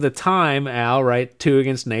 because of the time, Al, right? Two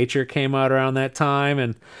Against Nature came out around that time,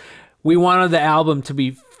 and we wanted the album to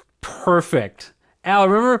be perfect. Al,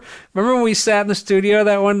 remember when we sat in the studio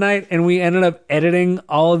that one night and we ended up editing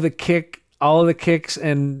all of the kicks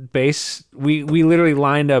and bass? We literally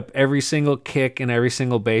lined up every single kick and every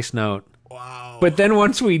single bass note. Wow. But then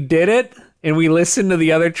once we did it and we listened to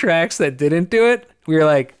the other tracks that didn't do it, we were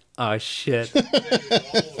like, oh shit.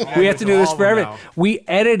 We have to do this for everything. We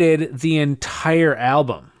edited the entire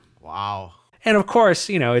album. Wow. And of course,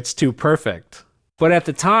 it's too perfect. But at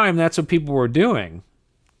the time, that's what people were doing.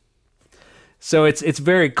 So it's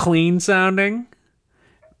very clean sounding,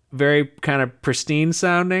 very kind of pristine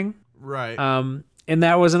sounding. Right. And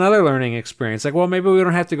that was another learning experience. Like, well, maybe we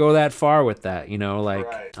don't have to go that far with that,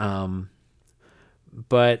 Right.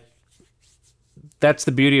 But that's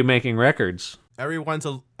the beauty of making records. Everyone's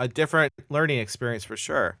a different learning experience for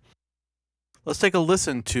sure. Let's take a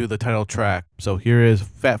listen to the title track. So here is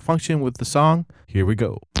Fat Function with the song. Here we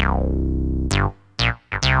go. Check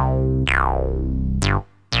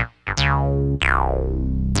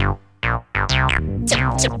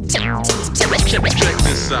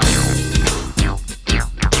this out.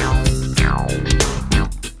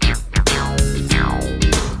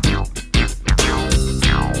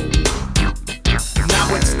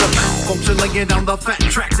 Function laying on the fat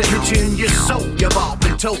tracks that hit you in your soul. You've all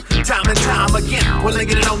been told time and time again. We're laying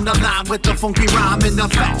it on the line with the funky rhyme and the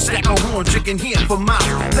fat stack of horns you can hear for miles.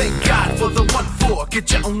 Thank God for the 1-4.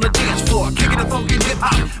 Get you on the dance floor, kicking the funky hip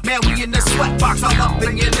hop. Man, we in the sweatbox all up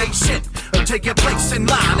in your nation. Take your place in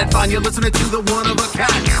line and find you listening to the one of a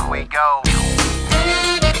kind. Here we go.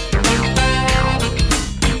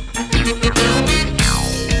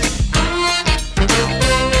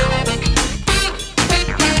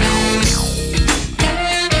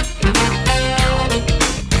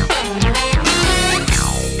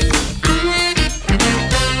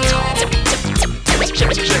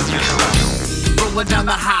 Rolling down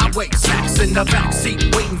the highway, sacks in the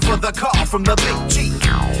backseat, waiting for the call from the big G.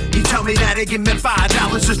 He tell me that he give me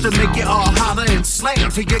 $5 just to make you all holler and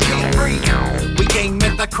slam till you can't breathe. We game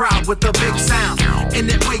at the crowd with the big sound,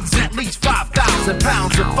 and it weighs at least 5,000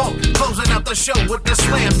 pounds of funk. Closing out the show with the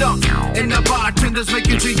slam dunk, and the bartenders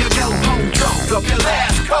making sure you go home drunk. Up your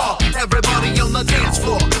last call, everybody on the dance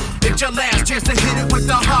floor. It's your last chance to hit it with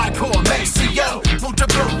the hardcore. Maceo, won't you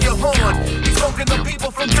blow your horn? He's smoking the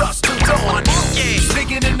people from dusk to dawn.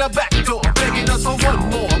 Sneaking in the back door, begging us for one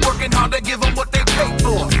more. Working hard to give them what they paid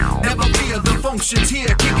for. Never fear, the function's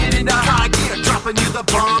here. Kicking into high gear, dropping you the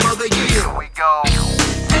bomb of the year. Here we go.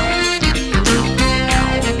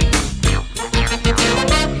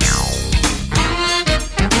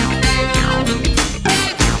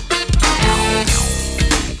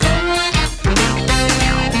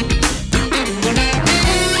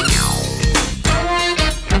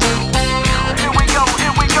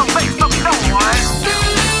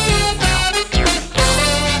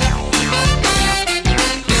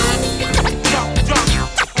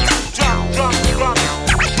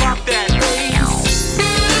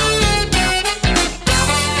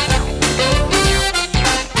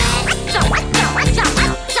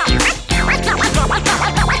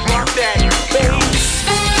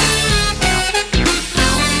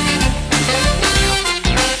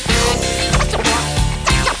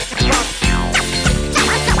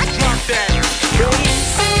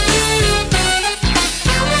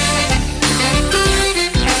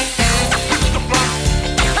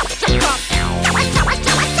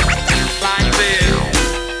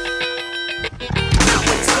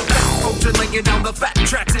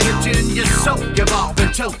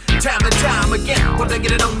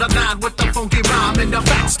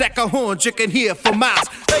 Horns you can hear for miles.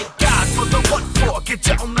 Thank God for the 1-4. Get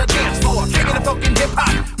you on the dance floor, kicking the funkin' hip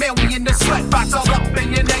hop. Man, we in the sweatbox all up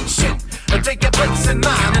in your nation. Take your place in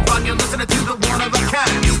line and find you listening to the one of a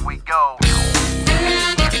kind. Here we go.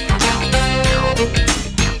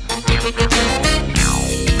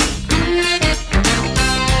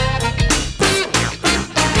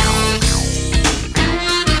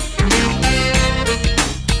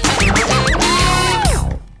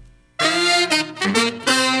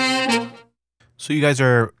 So you guys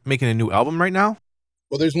are making a new album right now?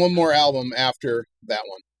 Well, there's one more album after that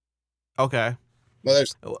one. Okay. Well,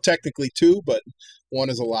 there's technically two, but one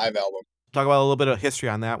is a live album. Talk about a little bit of history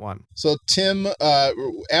on that one. So Tim,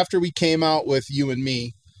 after we came out with You and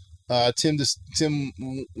Me, Tim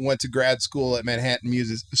went to grad school at Manhattan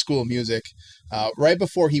School of Music. Right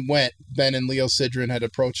before he went, Ben and Leo Sidran had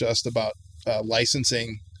approached us about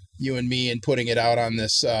licensing You and Me and putting it out on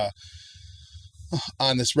this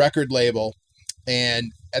record label.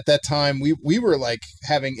 And at that time, we were like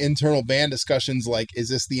having internal band discussions like, is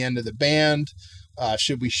this the end of the band?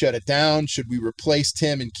 Should we shut it down? Should we replace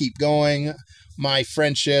Tim and keep going? My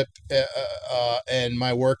friendship and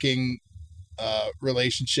my working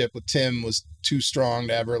relationship with Tim was too strong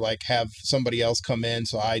to ever like have somebody else come in.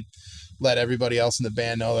 So I let everybody else in the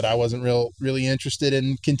band know that I wasn't really interested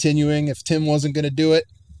in continuing if Tim wasn't going to do it.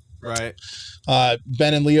 Right.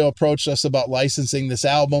 Ben and Leo approached us about licensing this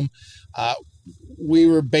album. We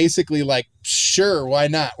were basically like, sure, why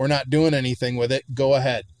not? We're not doing anything with it. Go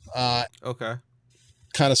ahead. Okay.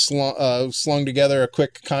 Kind of slung together a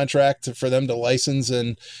quick contract for them to license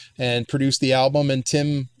and produce the album. And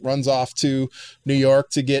Tim runs off to New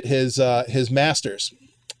York to get his masters.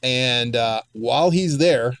 And while he's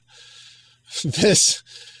there, this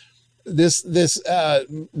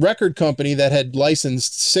record company that had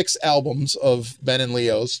licensed 6 albums of Ben and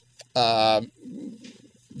Leo's,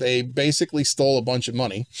 they basically stole a bunch of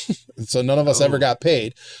money. So none of us ever got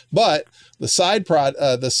paid. But the side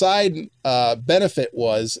benefit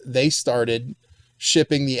was they started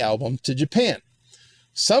shipping the album to Japan.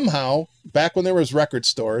 Somehow, back when there was record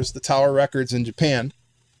stores, the Tower Records in Japan,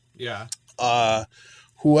 yeah,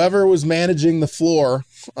 whoever was managing the floor,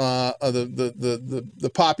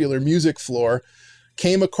 the popular music floor,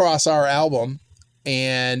 came across our album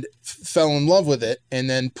and fell in love with it, and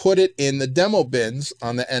then put it in the demo bins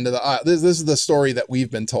on the end of the aisle. This is the story that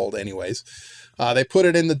we've been told anyways. They put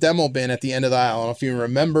it in the demo bin at the end of the aisle. I don't know if you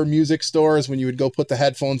remember music stores when you would go put the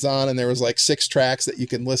headphones on and there was like 6 tracks that you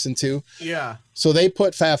can listen to. Yeah. So they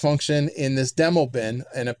put Fat Function in this demo bin,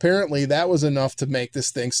 and apparently that was enough to make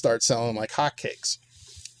this thing start selling like hotcakes.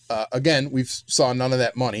 Again, we saw none of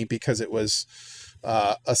that money because it was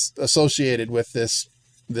associated with this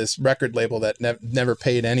record label that never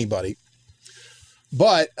paid anybody.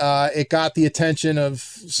 But it got the attention of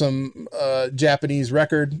some Japanese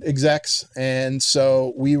record execs, and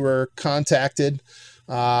so we were contacted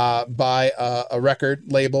by a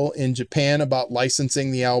record label in Japan about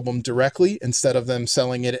licensing the album directly instead of them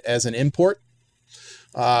selling it as an import.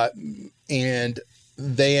 And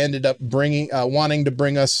they ended up wanting to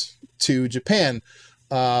bring us to Japan.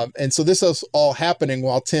 And so this was all happening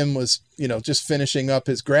while Tim was, just finishing up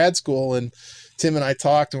his grad school. And Tim and I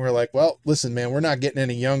talked and we're like, well, listen, man, we're not getting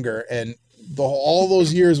any younger. And all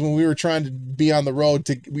those years when we were trying to be on the road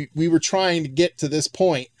we were trying to get to this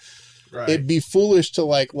point, right, it'd be foolish to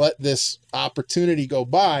like let this opportunity go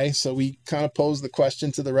by. So we kind of posed the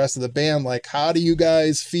question to the rest of the band, like, how do you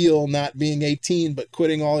guys feel not being 18, but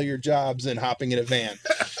quitting all your jobs and hopping in a van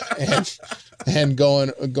and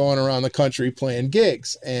going around the country playing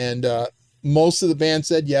gigs? And most of the band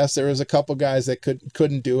said yes. There was a couple guys that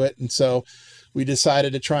couldn't do it. And so we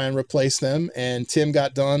decided to try and replace them. And Tim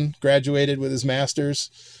got done, graduated with his master's,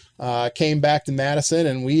 came back to Madison,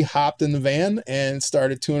 and we hopped in the van and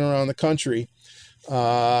started touring around the country.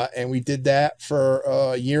 And we did that for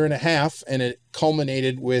a year and a half, and it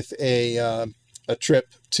culminated with a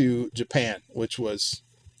trip to Japan, which was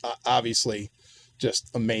obviously just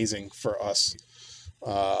amazing for us.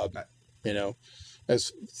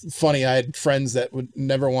 It's funny. I had friends that would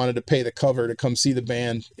never wanted to pay the cover to come see the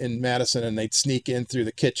band in Madison, and they'd sneak in through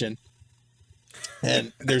the kitchen.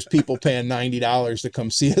 And there's people paying $90 to come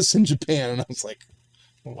see us in Japan, and I was like,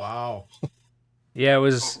 wow. Yeah, it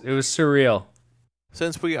was surreal.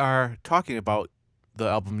 Since we are talking about the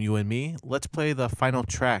album You and Me, let's play the final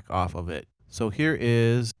track off of it. So here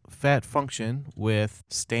is Fat Function with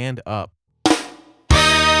Stand Up.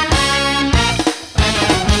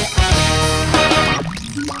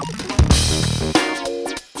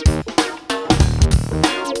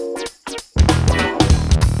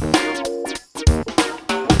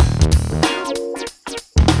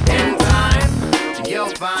 In time, you'll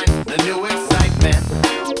find the new excitement.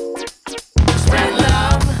 Spread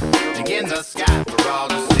love, begin the sky for all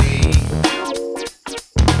to see.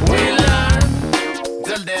 We learn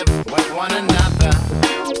to live with one another,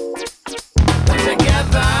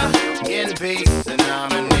 together in peace and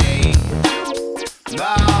harmony.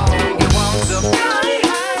 Oh,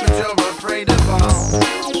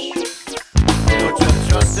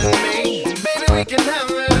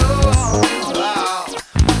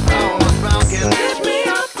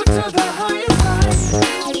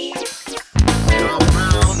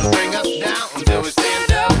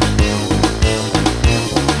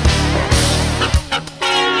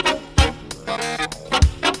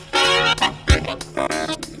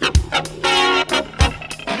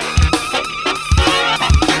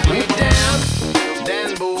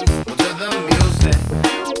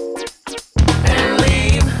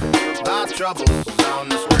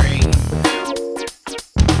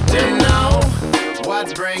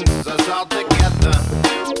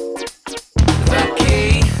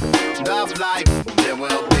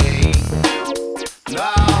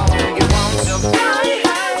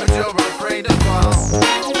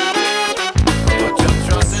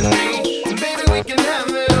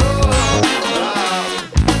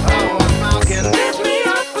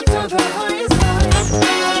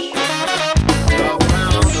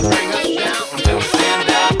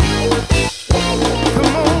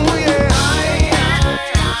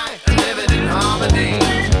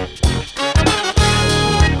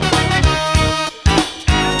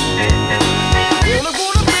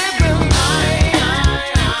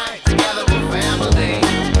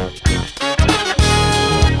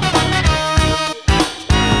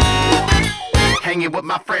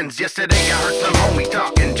 my friends. Yesterday I heard some homie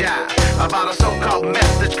talking jive about a so-called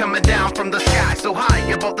message coming down from the sky so high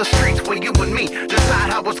above the streets where you and me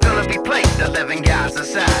decide how it's gonna be played. 11 guys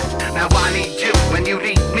aside. Now I need you and you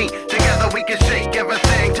need me. Together we can shake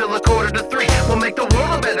everything till 2:45. We'll make the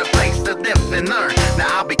world a better place to live and learn.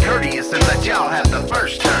 Now I'll be courteous and let y'all have the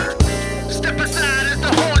first turn. Step aside as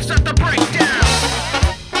the horns start to break down.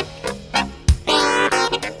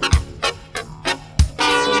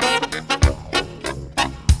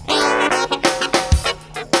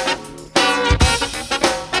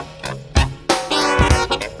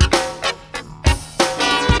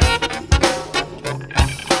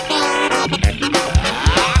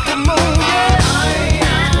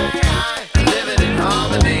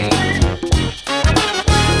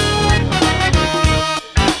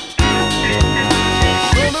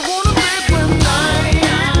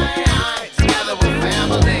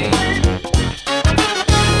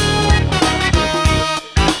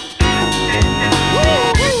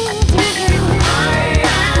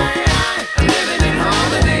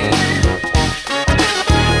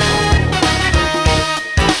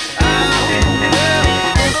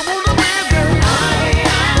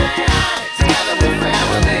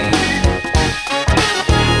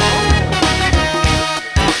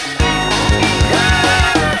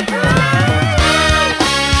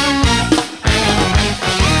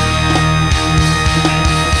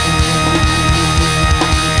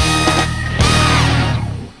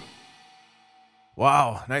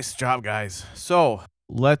 Wow, nice job, guys. So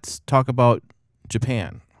let's talk about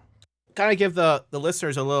Japan. Kind of give the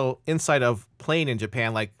listeners a little insight of playing in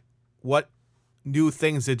Japan. Like, what new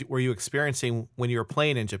things were you experiencing when you were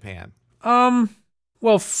playing in Japan?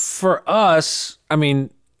 Well, for us, I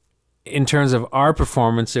mean, in terms of our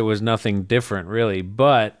performance, it was nothing different, really.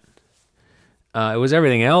 But it was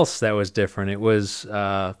everything else that was different. It was,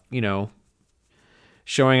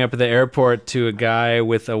 showing up at the airport to a guy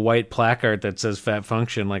with a white placard that says Fat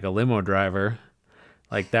Function, like a limo driver.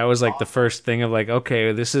 Like, that was like the first thing of like,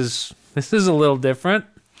 okay, this is a little different.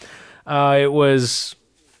 It was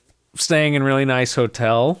staying in really nice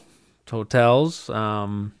hotels,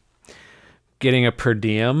 getting a per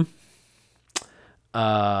diem,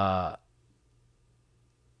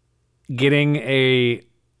 getting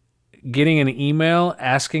an email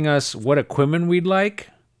asking us what equipment we'd like,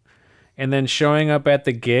 and then showing up at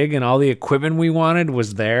the gig and all the equipment we wanted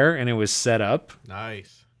was there and it was set up.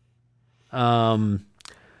 Nice.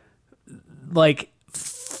 Like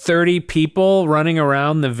 30 people running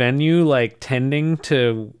around the venue, like tending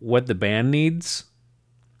to what the band needs.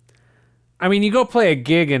 I mean, you go play a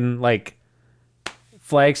gig in like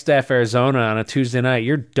Flagstaff, Arizona on a Tuesday night,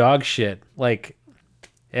 you're dog shit. Like,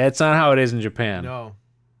 it's not how it is in Japan. No.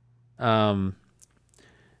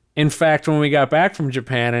 In fact, when we got back from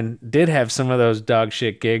Japan and did have some of those dog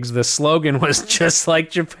shit gigs, the slogan was just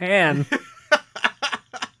like Japan.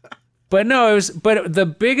 But no, but the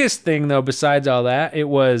biggest thing though, besides all that, it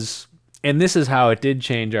was, and this is how it did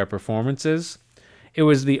change our performances. It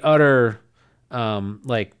was the utter,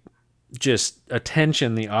 just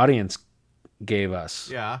attention the audience gave us.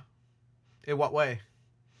 Yeah. In what way?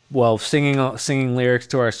 Well, singing lyrics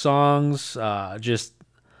to our songs, just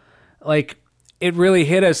like, it really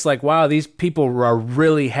hit us like, wow, these people are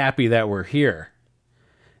really happy that we're here.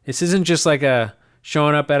 This isn't just like a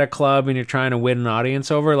showing up at a club and you're trying to win an audience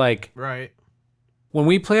over. Like, right. When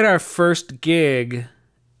we played our first gig,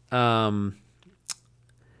 and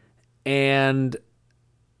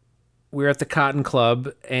we were at the Cotton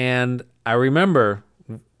Club, and I remember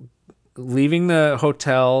leaving the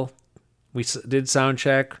hotel. We did sound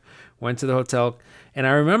check, went to the hotel, and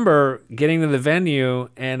I remember getting to the venue,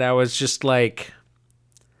 and I was just like,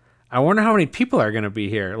 I wonder how many people are going to be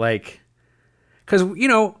here. Like, because,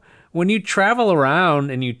 when you travel around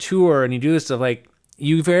and you tour and you do this stuff, like,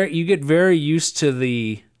 you get very used to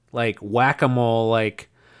the, like, whack-a-mole, like,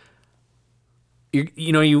 you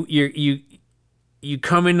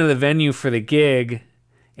come into the venue for the gig,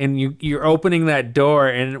 and you're opening that door,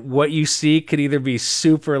 and what you see could either be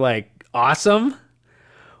super, like, awesome,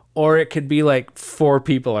 or it could be like 4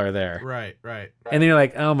 people are there. Right. And then you're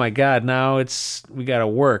like, oh my God, now we got to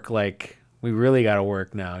work. Like, we really got to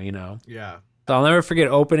work now, Yeah. So I'll never forget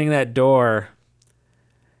opening that door,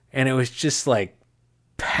 and it was just like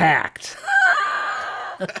packed.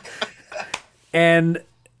 and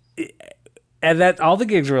that all the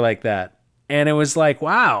gigs were like that. And it was like,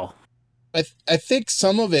 wow. I think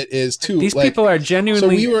some of it is too. These like, people are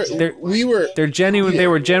genuinely. So They're genuine. They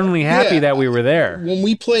were genuinely happy that we were there. When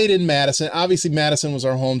we played in Madison, obviously Madison was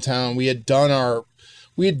our hometown. We had done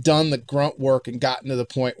the grunt work and gotten to the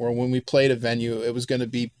point where when we played a venue, it was going to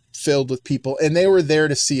be filled with people, and they were there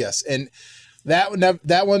to see us. And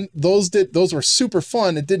those were super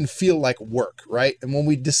fun. It didn't feel like work, right? And when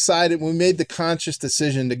we made the conscious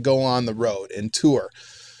decision to go on the road and tour,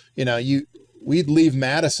 we'd leave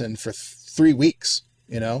Madison for 3 weeks.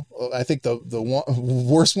 I think the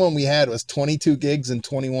worst one we had was 22 gigs in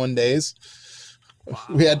 21 days. Wow.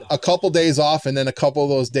 We had a couple days off, and then a couple of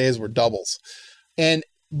those days were doubles.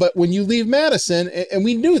 But when you leave Madison, and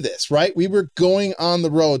we knew this, right? We were going on the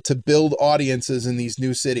road to build audiences in these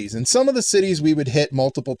new cities. And some of the cities we would hit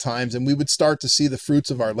multiple times, and we would start to see the fruits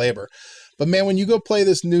of our labor. But man, when you go play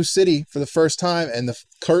this new city for the first time and the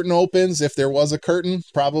curtain opens, if there was a curtain,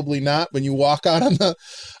 probably not. When you walk out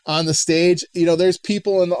on the stage, there's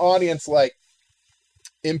people in the audience like,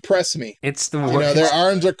 impress me. It's the worst. Their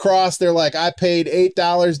arms are crossed. They're like, I paid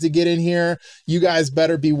 $8 to get in here. You guys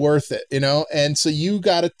better be worth it, And so you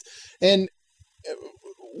got to, and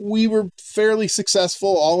we were fairly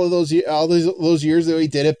successful all those years that we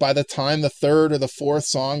did it. By the time the third or the fourth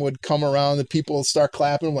song would come around, the people would start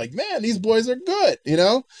clapping. I'm like, man, these boys are good,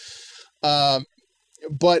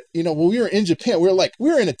 But when we were in Japan, we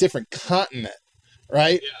were in a different continent,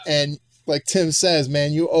 right? Yeah. And like Tim says,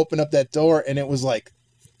 man, you open up that door and it was like,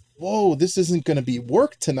 whoa, this isn't going to be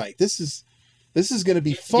work tonight. This is going to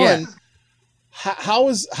be fun. Yeah.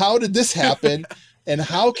 How did this happen? And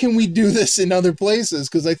how can we do this in other places?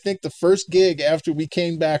 Because I think the first gig after we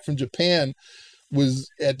came back from Japan was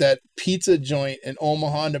at that pizza joint in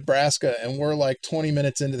Omaha, Nebraska. And we're like 20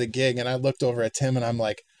 minutes into the gig. And I looked over at Tim and I'm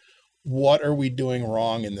like, what are we doing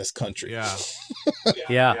wrong in this country? Yeah.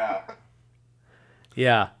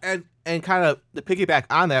 Yeah. And kind of the piggyback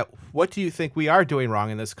on that, what do you think we are doing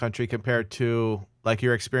wrong in this country compared to like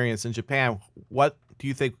your experience in Japan? What do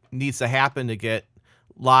you think needs to happen to get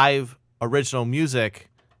live original music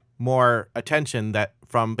more attention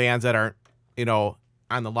from bands that aren't,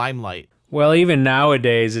 on the limelight? Well, even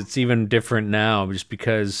nowadays, it's even different now just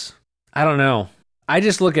because, I don't know. I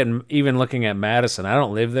just looking at Madison. I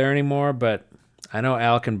don't live there anymore, but I know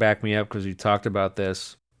Al can back me up because we talked about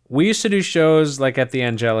this. We used to do shows like at the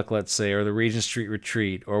Angelic, let's say, or the Regent Street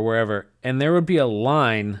Retreat or wherever, and there would be a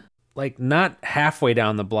line, like not halfway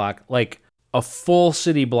down the block, like a full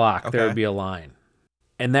city block, okay. There would be a line.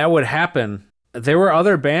 And that would happen. There were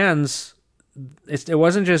other bands. It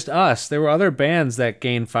wasn't just us. There were other bands that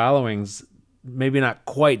gained followings, maybe not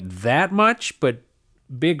quite that much, but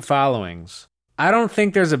big followings. I don't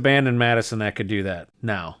think there's a band in Madison that could do that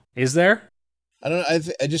now. Is there? I don't know.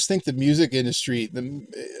 I just think the music industry,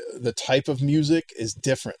 the type of music is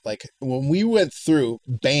different. Like when we went through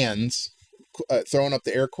bands, throwing up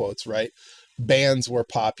the air quotes, right? Bands were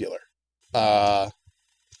popular.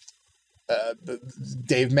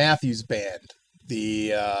 Dave Matthews Band,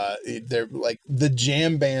 they're like the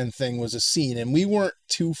jam band thing was a scene, and we weren't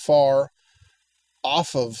too far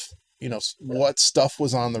off of what stuff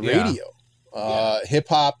was on the radio. Hip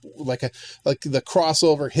hop, like the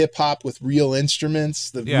crossover hip hop with real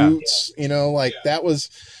instruments, the roots, that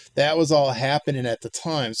was all happening at the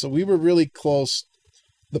time. So we were really close.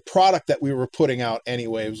 The product that we were putting out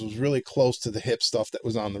anyways was really close to the hip stuff that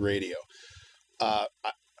was on the radio. I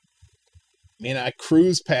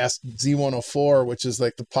cruised past Z104, which is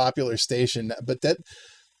like the popular station, but that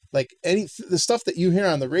the stuff that you hear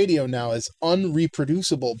on the radio now is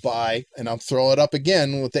unreproducible by, and I'll throw it up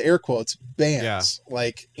again with the air quotes, bands.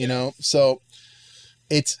 Yeah. So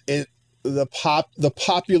the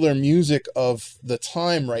popular music of the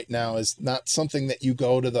time right now is not something that you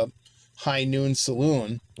go to the High Noon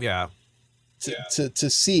Saloon. Yeah. To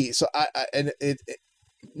see. So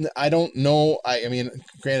I don't know. I mean,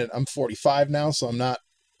 granted, I'm 45 now, so I'm not,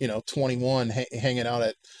 21 hanging out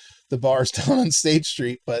at the bars down on State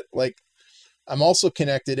Street, but I'm also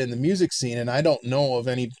connected in the music scene, and I don't know of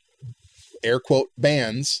any air quote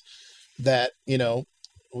bands that,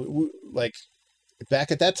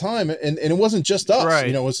 back at that time. And it wasn't just us,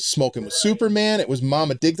 right. It was Smoking with Superman. It was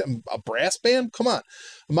Mama Digdown, a brass band. Come on.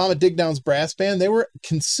 Mama Digdown's brass band. They were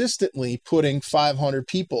consistently putting 500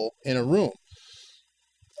 people in a room.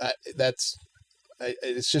 It's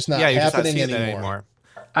just not happening anymore.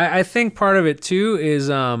 I think part of it too is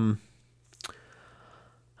a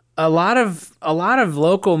lot of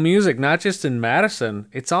local music, not just in Madison.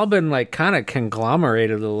 It's all been kind of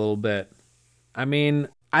conglomerated a little bit. I mean,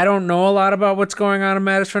 I don't know a lot about what's going on in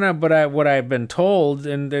Madison now, but what I've been told,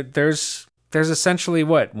 and there's essentially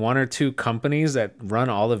one or two companies that run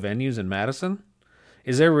all the venues in Madison.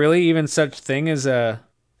 Is there really even such thing as a?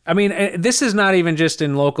 I mean, this is not even just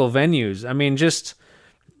in local venues. I mean, just.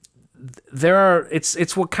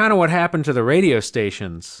 It's what happened to the radio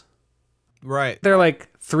stations. Right. They're like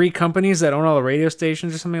 3 companies that own all the radio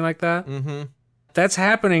stations or something like that. Mm-hmm. That's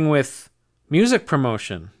happening with music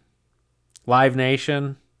promotion. Live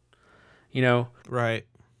Nation, you know. Right.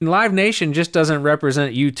 Live Nation just doesn't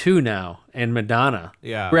represent U2 now and Madonna.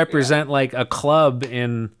 Yeah. Represent like a club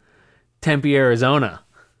in Tempe, Arizona.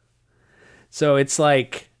 So it's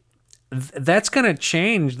like that's going to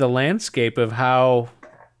change the landscape of how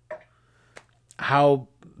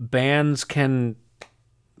bands can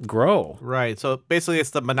grow. Right. So basically it's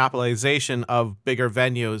the monopolization of bigger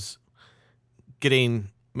venues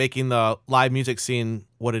making the live music scene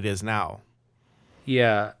what it is now.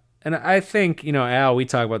 Yeah. And I think, you know, Al, we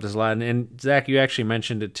talk about this a lot, and Zach, you actually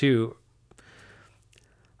mentioned it too.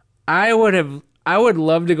 I would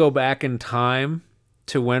love to go back in time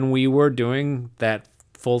to when we were doing that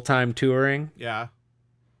full-time touring. Yeah.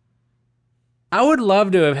 I would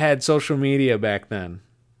love to have had social media back then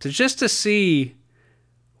to see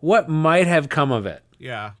what might have come of it.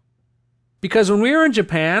 Yeah. Because when we were in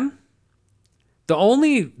Japan, the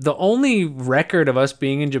only record of us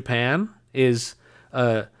being in Japan is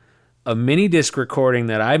a mini disc recording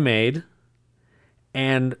that I made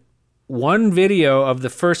and one video of the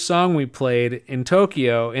first song we played in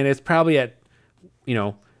Tokyo, and it's probably at, you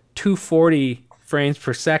know, 240 frames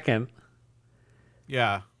per second.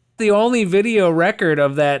 Yeah. The only video record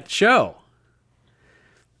of that show.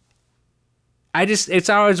 It's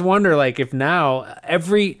always wonder, like, if now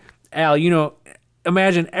Al, you know,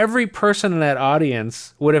 imagine every person in that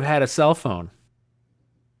audience would have had a cell phone.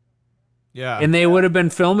 Yeah. And they would have been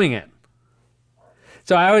filming it.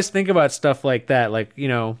 So I always think about stuff like that. Like, you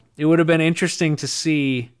know, it would have been interesting to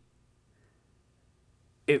see.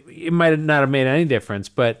 It might not have made any difference,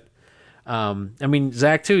 but I mean,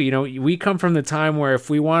 Zach too, you know, we come from the time where if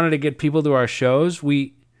we wanted to get people to our shows,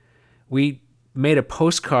 we made a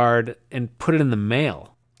postcard and put it in the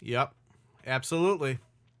mail. Yep. Absolutely.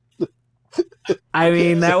 I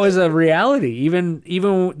mean, that was a reality.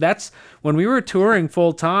 Even that's when we were touring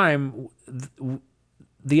full time.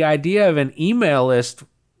 The idea of an email list,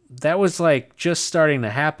 that was like just starting to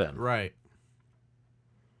happen. Right.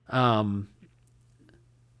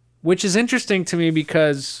 Which is interesting to me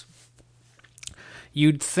because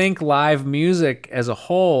you'd think live music as a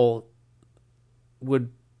whole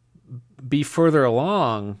would be further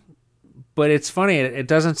along, but it's funny, it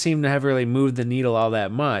doesn't seem to have really moved the needle all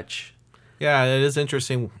that much. Yeah, it is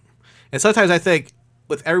interesting. And sometimes I think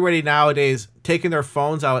with everybody nowadays taking their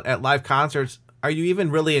phones out at live concerts, are you even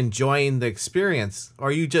really enjoying the experience? Or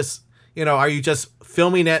are you just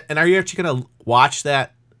filming it? And are you actually going to watch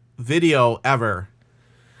that video ever?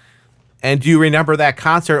 And do you remember that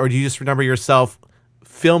concert, or do you just remember yourself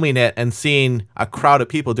filming it and seeing a crowd of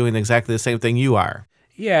people doing exactly the same thing you are?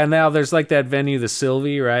 Yeah, now there's like that venue, the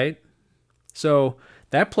Sylvie, right? So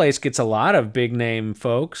that place gets a lot of big name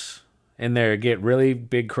folks, and they get really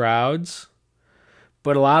big crowds.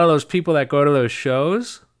 But a lot of those people that go to those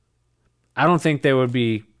shows, I don't think they would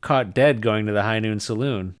be caught dead going to the High Noon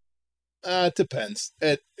Saloon. It depends.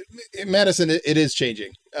 In Madison, it is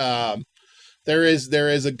changing. There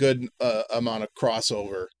is a good amount of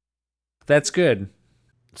crossover. That's good.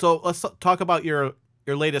 So let's talk about your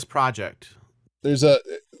latest project. There's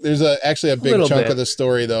actually a big Little chunk bit of the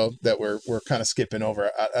story though that we're kind of skipping over.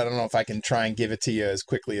 I don't know if I can try and give it to you as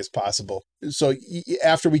quickly as possible. So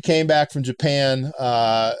after we came back from Japan,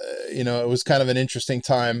 you know, it was kind of an interesting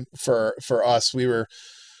time for us. We were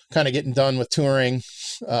kind of getting done with touring,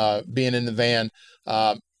 being in the van.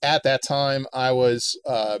 At that time, I was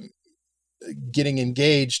getting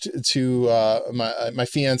engaged to my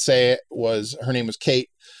fiance her name was Kate.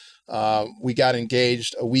 We got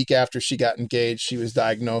engaged a week after she got engaged. She was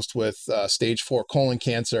diagnosed with stage 4 colon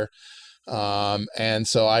cancer. And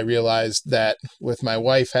so I realized that with my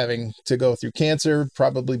wife having to go through cancer,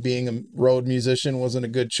 probably being a road musician wasn't a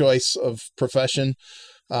good choice of profession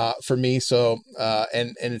for me. So,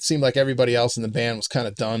 and it seemed like everybody else in the band was kind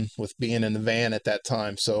of done with being in the van at that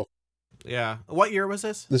time. So yeah. What year was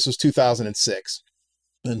this? This was 2006.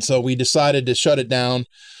 And so we decided to shut it down.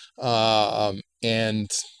 And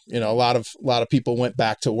you know, a lot of people went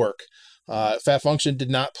back to work. Fat Function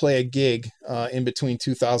did not play a gig in between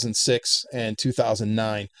 2006 and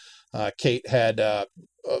 2009. Kate had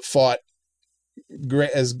fought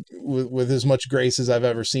with as much grace as I've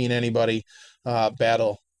ever seen anybody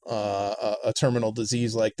battle a terminal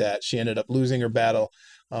disease like that. She ended up losing her battle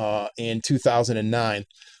in 2009.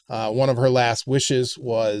 One of her last wishes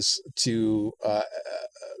was to.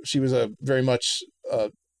 She was a very much.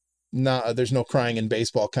 There's no crying in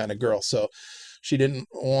baseball kind of girl. So She didn't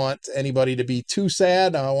want anybody to be too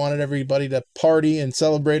sad. I wanted everybody to party and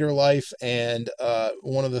celebrate her life. And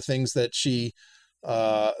one of the things that she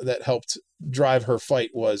that helped drive her fight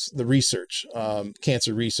was the research,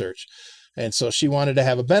 cancer research. And so she wanted to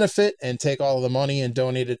have a benefit and take all of the money and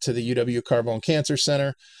donate it to the UW Carbone Cancer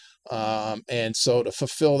Center. And so to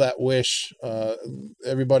fulfill that wish,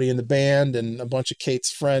 everybody in the band and a bunch of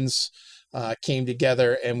Kate's friends came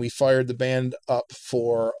together, and we fired the band up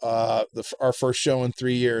for our first show in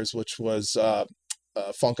 3 years, which was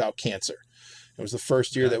Funk Out Cancer. It was the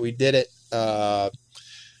first year that we did it.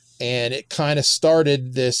 And it kind of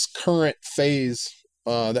started this current phase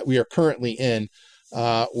that we are currently in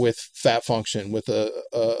with Fat Function, with a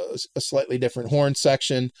slightly different horn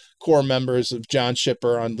section, core members of John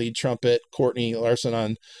Shipper on lead trumpet, Courtney Larson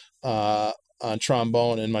on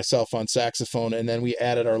trombone, and myself on saxophone. And then we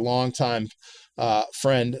added our longtime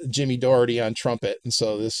friend Jimmy Doherty on trumpet. And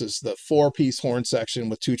so this is the 4-piece horn section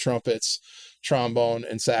with 2 trumpets, trombone,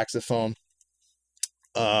 and saxophone.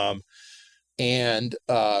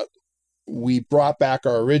 We brought back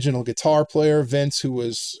our original guitar player, Vince, who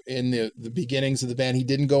was in the beginnings of the band. He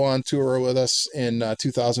didn't go on tour with us in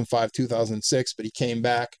 2005, 2006, but he came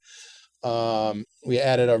back. We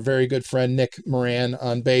added our very good friend, Nick Moran,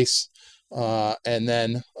 on bass. And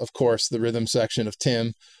then, of course, the rhythm section of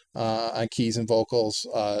Tim on keys and vocals.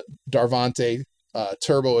 Darvante,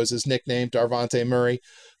 Turbo is his nickname, Darvante Murray,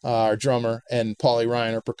 our drummer, and Paulie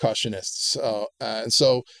Ryan, our percussionists.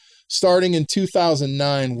 So starting in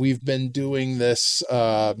 2009, we've been doing this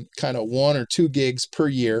kind of 1 or 2 gigs per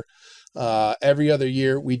year. Every other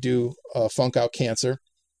year we do Funk Out Cancer,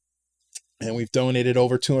 and we've donated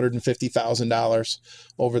over $250,000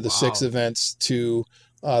 over the 6 events to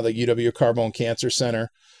the UW Carbone Cancer Center.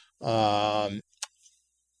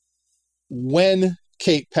 When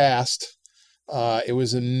Kate passed, it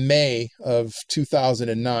was in May of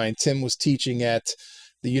 2009. Tim was teaching at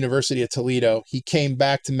the University of Toledo. He came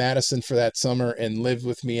back to Madison for that summer and lived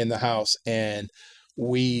with me in the house, and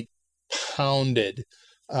we pounded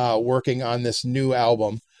working on this new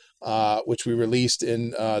album, which we released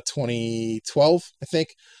in 2012, I think,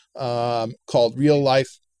 called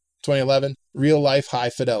 2011, Real Life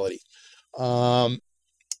High Fidelity. So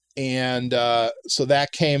that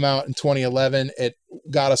came out in 2011. It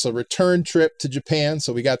got us a return trip to Japan,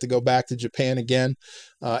 so we got to go back to Japan again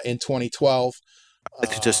in 2012. I'd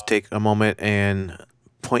like to just take a moment and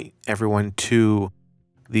point everyone to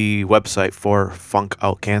the website for Funk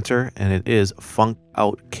Out Cancer, and it is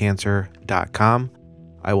funkoutcancer.com.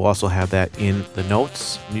 I will also have that in the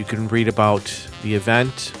notes. You can read about the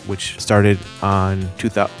event, which started on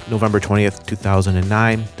November 20th,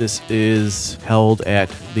 2009. This is held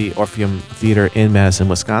at the Orpheum Theater in Madison,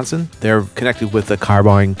 Wisconsin. They're connected with the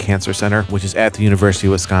Carbone Cancer Center, which is at the University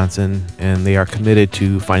of Wisconsin, and they are committed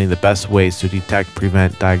to finding the best ways to detect,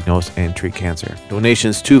 prevent, diagnose, and treat cancer.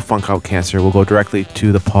 Donations to Funk Out Cancer will go directly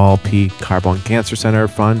to the Paul P. Carbone Cancer Center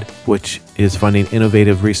Fund, which is funding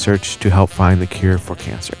innovative research to help find the cure for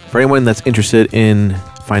cancer. For anyone that's interested in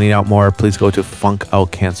finding out more, please go to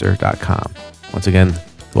funkoutcancer.com. Once again,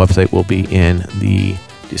 the website will be in the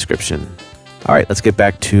description. All right, let's get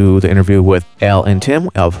back to the interview with Al and Tim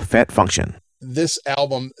of Fat Function. This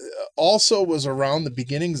album also was around the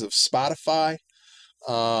beginnings of Spotify.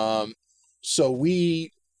 So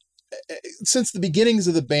since the beginnings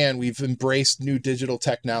of the band, we've embraced new digital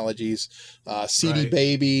technologies, CD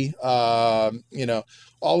Baby,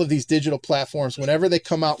 all of these digital platforms. Whenever they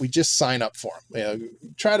come out, we just sign up for them.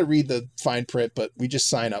 Try to read the fine print, but we just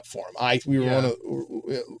sign up for them. We were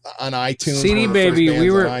on iTunes. CD Baby,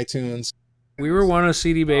 we were on iTunes. We were one of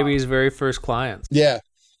CD Baby's very first clients. Yeah,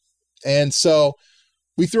 and so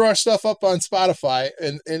we threw our stuff up on Spotify,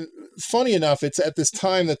 and funny enough, it's at this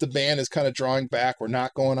time that the band is kind of drawing back. We're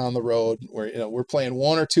not going on the road. We're playing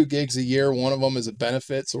 1 or 2 gigs a year. One of them is a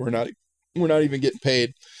benefit, so we're not even getting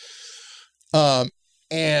paid.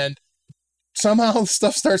 And somehow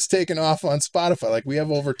stuff starts taking off on Spotify. Like, we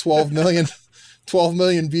have over 12 million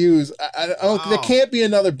views. There can't be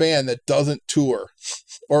another band that doesn't tour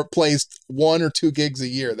or plays 1 or 2 gigs a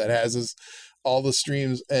year that has all the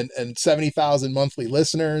streams and 70,000 monthly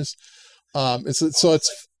listeners. It's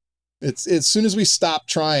as soon as we stopped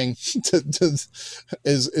trying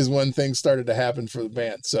is when things started to happen for the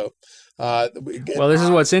band. So, this is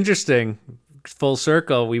what's interesting. Full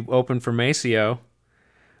circle. We opened for Maceo.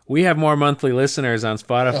 We have more monthly listeners on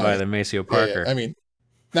Spotify than Maceo Parker. Yeah. I mean,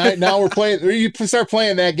 now we're playing. You start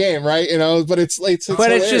playing that game, right? But it's hilarious.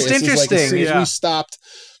 It's just interesting. It's like as soon as we stopped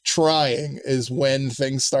trying is when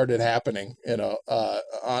things started happening,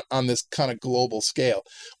 on this kind of global scale.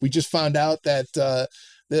 We just found out that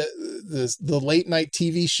the late night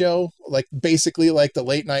TV show, like basically like the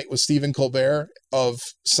late night with Stephen Colbert of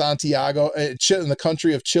Santiago in the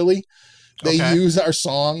country of Chile. They use our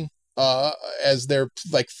song as their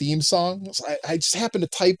like theme song. So I just happened to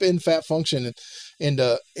type in Fat Function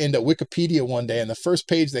into Wikipedia one day, and the first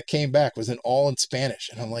page that came back was all in Spanish,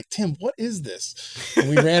 and I'm like, Tim, what is this? And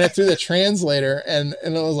we ran it through the translator, and I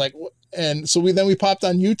was like, what? And so we popped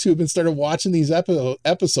on YouTube and started watching these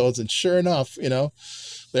episodes, and sure enough,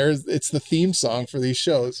 it's the theme song for these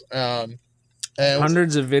shows. And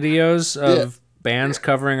hundreds of videos of bands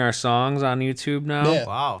covering our songs on YouTube now. Yeah.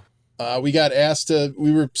 Wow. We got asked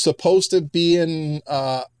we were supposed to be in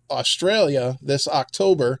Australia this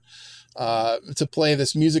October to play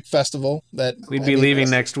this music festival that we'd be leaving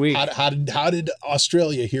next week. How did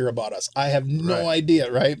Australia hear about us? I have no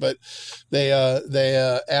idea, right? But they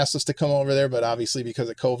asked us to come over there, but obviously because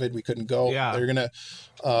of COVID, we couldn't go. Yeah. They're gonna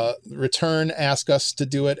ask us to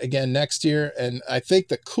do it again next year. And I think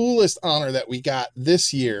the coolest honor that we got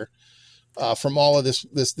this year from all of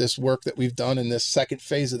this work that we've done in this second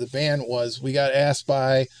phase of the band was we got asked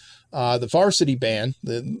by the varsity band,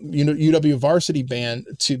 the UW varsity band,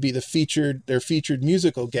 to be their featured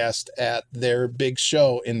musical guest at their big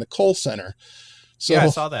show in the Kohl Center. So yeah, I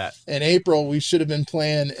saw that. In April, we should have been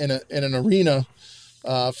playing in an arena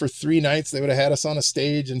for 3 nights. They would have had us on a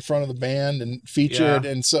stage in front of the band and featured.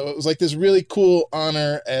 Yeah. And so it was like this really cool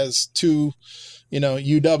honor as two,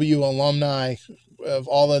 UW alumni of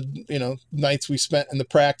all the, nights we spent in the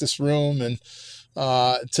practice room, and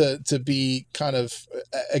to be kind of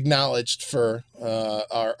acknowledged for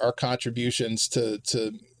our contributions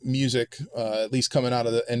to music, at least coming out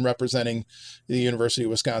of and representing the University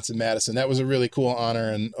of Wisconsin-Madison. That was a really cool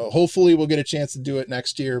honor, and hopefully we'll get a chance to do it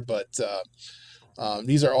next year. But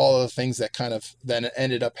these are all of the things that kind of then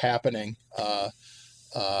ended up happening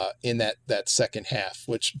in that second half,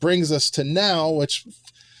 which brings us to now, which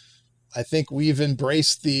I think we've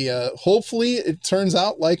embraced hopefully it turns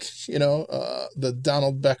out like, the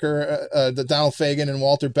Donald Fagen and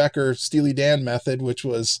Walter Becker Steely Dan method, which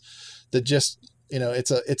was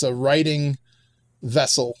it's a writing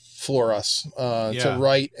vessel for us to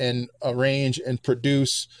write and arrange and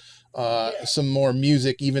produce some more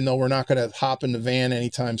music, even though we're not going to hop in the van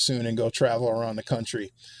anytime soon and go travel around the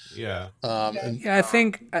country. Yeah. I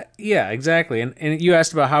think, exactly. And you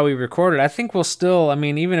asked about how we recorded. I think we'll still,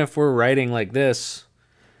 even if we're writing like this,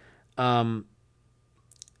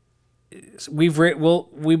 we've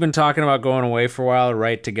been talking about going away for a while to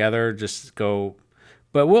write together,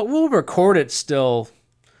 but we'll record it still,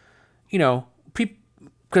 because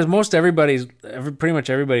pretty much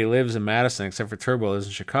everybody lives in Madison except for Turbo lives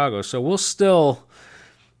in Chicago. So we'll still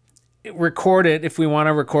record it if we want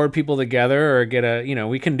to record people together or get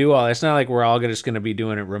we can do all. It's not like we're all just going to be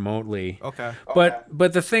doing it remotely. Okay. But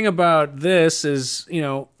the thing about this is,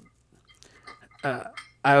 I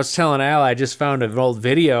was telling Al, I just found an old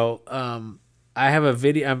video. I have a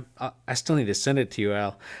video. I still need to send it to you,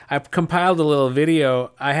 Al. I've compiled a little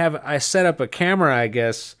video. I set up a camera, I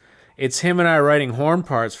guess. It's him and I writing horn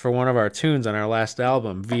parts for one of our tunes on our last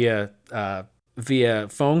album via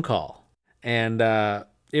phone call, and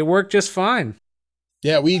it worked just fine.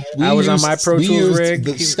 Yeah, I was on my Pro Tools rig.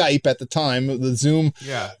 The Skype at the time, the Zoom,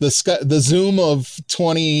 the Zoom of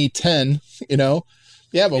 2010.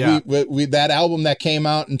 Yeah, but we that album that came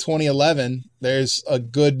out in 2011. There's a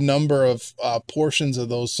good number of portions of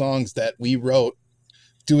those songs that we wrote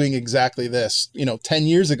doing exactly this. 10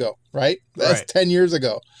 years ago, right? That's 10 years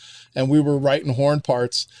ago. And we were writing horn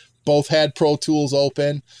parts. Both had Pro Tools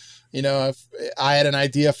open. If I had an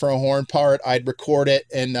idea for a horn part, I'd record it.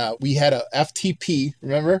 And we had a FTP,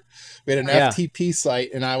 remember? We had an FTP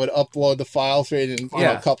site, and I would upload the file for it. And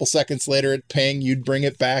a couple seconds later, it'd ping. You'd bring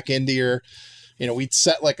it back into your, we'd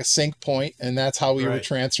set like a sync point, and that's how we were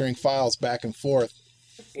transferring files back and forth.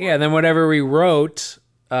 Yeah, then whatever we wrote,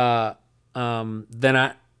 we'd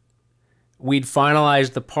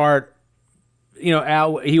finalize the part.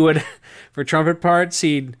 Al, he would, for trumpet parts,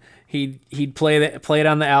 he'd play it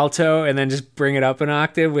on the alto and then just bring it up an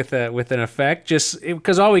octave with an effect, just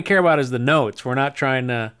because all we care about is the notes. We're not trying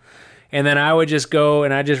to. And then I would just go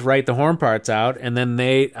and I just write the horn parts out, and then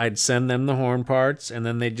I'd send them the horn parts, and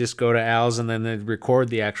then they'd just go to Al's, and then they'd record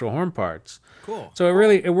the actual horn parts. Cool. So it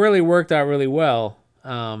really worked out really well.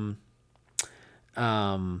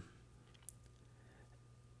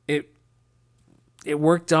 It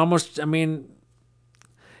worked almost.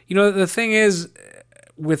 The thing is,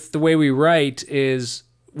 with the way we write, is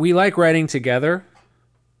we like writing together,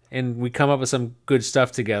 and we come up with some good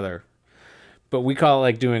stuff together. But we call it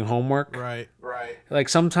like doing homework. Right. Like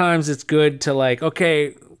sometimes it's good to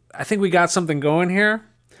okay, I think we got something going here.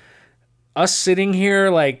 us sitting here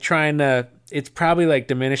like trying to, it's probably like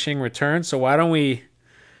diminishing returns. So why don't we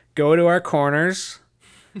go to our corners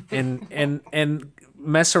and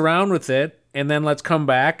mess around with it, and then let's come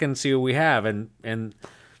back and see what we have. And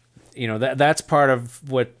you know, that's part of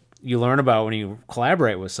what you learn about when you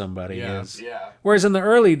collaborate with somebody. Yeah. Whereas in the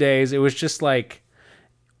early days, it was just like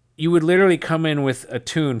you would literally come in with a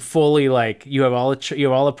tune fully, like you have all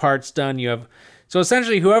the parts done. So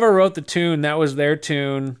essentially whoever wrote the tune, that was their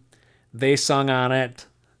tune. They sung on it.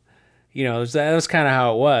 You know, that was kind of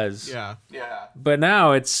how it was. Yeah. But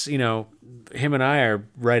now it's, you know, him and I are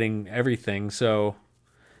writing everything. So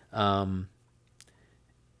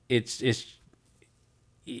it's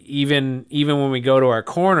even when we go to our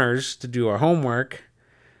corners to do our homework,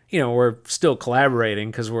 you know, we're still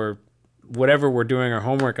collaborating because whatever we're doing our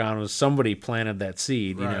homework on was somebody planted that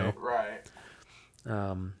seed, you know? Right.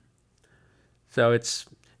 So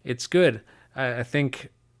it's good. I think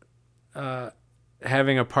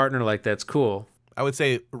having a partner like that's cool. I would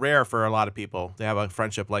say rare for a lot of people to have a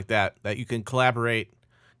friendship like that you can collaborate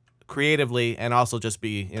creatively and also just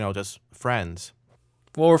be, you know, just friends.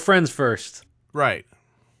 Well, we're friends first. Right.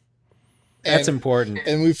 That's important.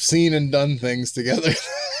 And we've seen and done things together.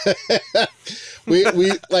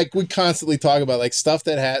 we constantly talk about like stuff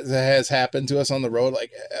that has happened to us on the road.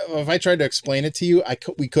 Like if I tried to explain it to you,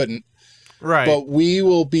 we couldn't. Right. But we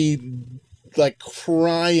will be like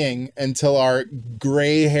crying until our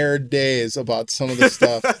gray-haired days about some of the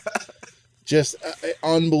stuff. Just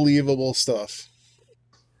unbelievable stuff.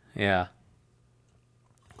 Yeah.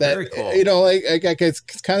 That, very cool. You know, like it's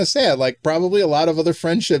kind of sad. Like probably a lot of other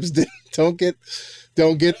friendships don't get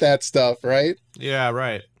that stuff, right? Yeah,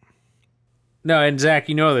 right. No, and Zach,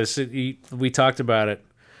 you know this. We talked about it.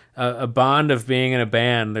 A bond of being in a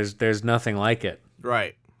band. There's nothing like it.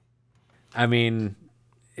 Right. I mean,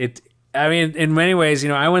 in many ways, you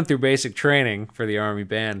know, I went through basic training for the Army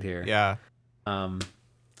band here. Yeah.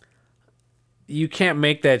 You can't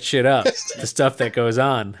make that shit up. The stuff that goes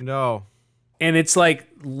on. No. And it's like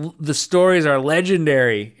the stories are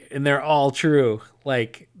legendary and they're all true.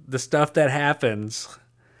 Like the stuff that happens,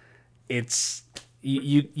 it's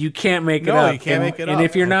you can't make it up. No, you can't make it up. And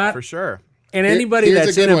if you're not, for sure. And anybody Here's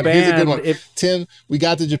that's a good in a one. Here's a good band, one. Tim, we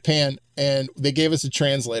got to Japan and they gave us a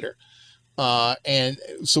translator. And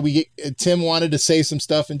so Tim wanted to say some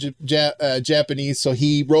stuff in Japanese. So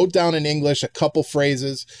he wrote down in English a couple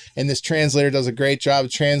phrases, and this translator does a great job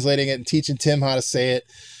of translating it and teaching Tim how to say it.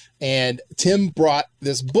 And Tim brought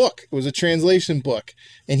this book. It was a translation book,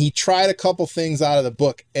 and he tried a couple things out of the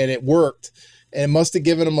book, and it worked. And it must have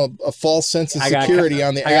given him a false sense of security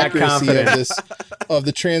on the accuracy of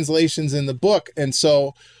the translations in the book. And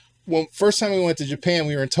so first time we went to Japan,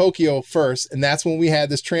 we were in Tokyo first, and that's when we had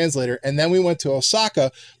this translator. And then we went to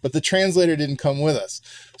Osaka, but the translator didn't come with us.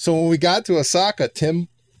 So when we got to Osaka, Tim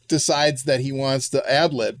decides that he wants to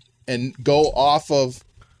ad-lib and go off of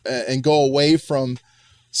and go away from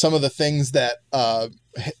some of the things that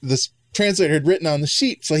this translator had written on the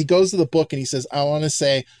sheet. So he goes to the book and he says, I want to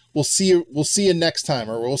say, we'll see you next time,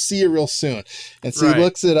 or we'll see you real soon. And so he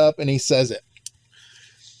looks it up and he says it.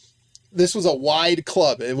 This was a wide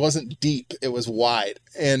club. It wasn't deep. It was wide.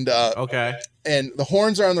 And Okay. And the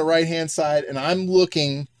horns are on the right-hand side, and I'm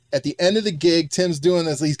looking at the end of the gig. Tim's doing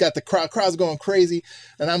this. He's got the crowd's going crazy,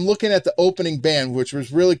 and I'm looking at the opening band, which was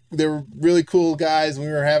they were really cool guys. We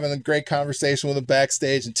were having a great conversation with them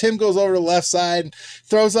backstage, and Tim goes over to the left side and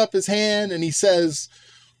throws up his hand, and he says,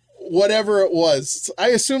 whatever it was, I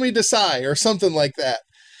assume he Desai or something like that.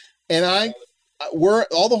 And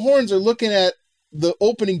all the horns are looking at the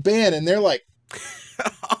opening band, and they're like,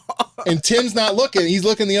 and Tim's not looking. He's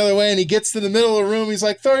looking the other way, and he gets to the middle of the room. He's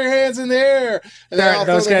like, throw your hands in the air. And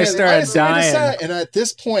those guys started dying. And at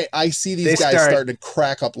this point, I see these guys starting to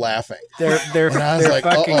crack up laughing. They're like,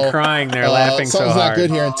 fucking crying. They're laughing so hard. Something's not good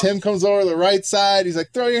here. And Tim comes over to the right side. He's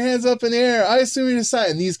like, throw your hands up in the air. I assume you decide.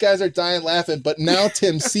 And these guys are dying laughing. But now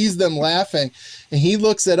Tim sees them laughing, and he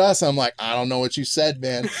looks at us. I'm like, I don't know what you said,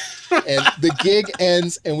 man. And the gig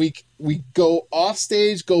ends, and we go off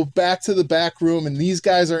stage, go back to the back room, and these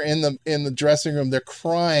guys are in the dressing room. They're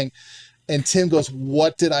crying, and Tim goes,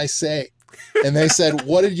 "What did I say?" And they said,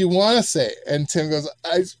 "What did you want to say?" And Tim goes,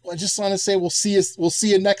 "I just want to say we'll see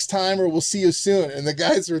you next time, or we'll see you soon." And the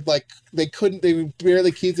guys were like, they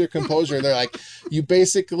barely keep their composure. They're like, "You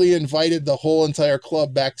basically invited the whole entire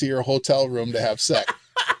club back to your hotel room to have sex."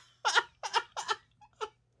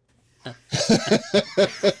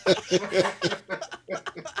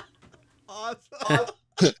 Awesome.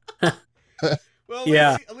 Well,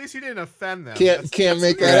 at least you didn't offend them. Can't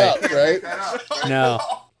make that up, right?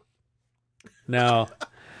 No.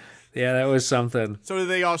 Yeah, that was something. So did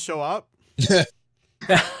they all show up?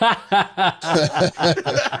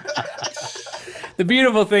 The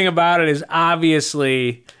beautiful thing about it is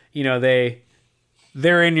obviously,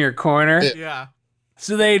 they're in your corner. Yeah.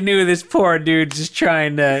 So they knew this poor dude he's just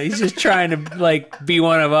trying to like be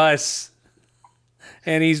one of us.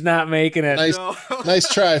 And he's not making it.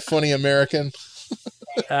 Nice try, funny American.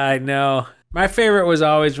 I know. My favorite was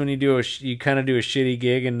always when you kind of do a shitty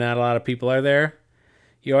gig and not a lot of people are there.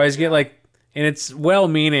 You always get like, and it's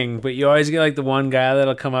well-meaning, but you always get like the one guy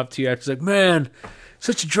that'll come up to you after, like, man,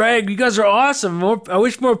 such a drag. You guys are awesome. I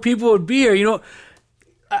wish more people would be here.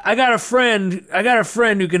 I got a friend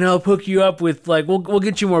who can help hook you up with, like, we'll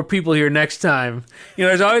get you more people here next time.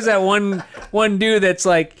 There's always that one dude that's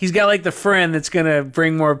like, he's got like the friend that's gonna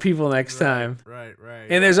bring more people next time. Right.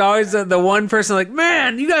 And there's always the one person like,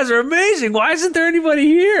 man, you guys are amazing. Why isn't there anybody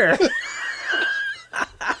here?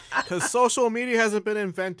 Because social media hasn't been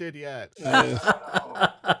invented yet.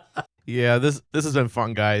 Yeah, this has been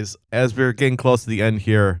fun, guys. As we're getting close to the end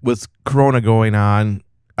here, with Corona going on,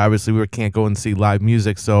 obviously we can't go and see live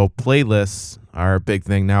music, so playlists are a big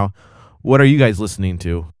thing now. What are you guys listening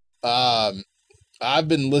to? I've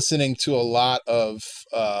been listening to a lot of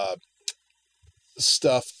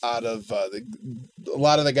stuff out of a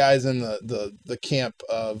lot of the guys in the camp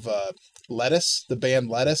of Lettuce, the band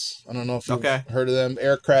Lettuce. I don't know if you've heard of them.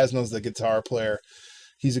 Eric Krasno's the guitar player.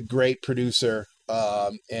 He's a great producer.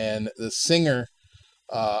 And the singer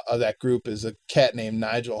of that group is a cat named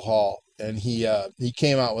Nigel Hall. And he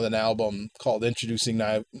came out with an album called Introducing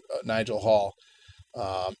Nigel Hall.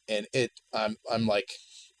 And I'm like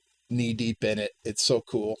knee deep in it. It's so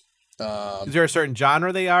cool. Is there a certain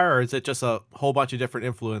genre they are, or is it just a whole bunch of different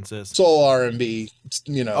influences? Soul R&B,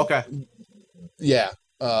 Okay. Yeah.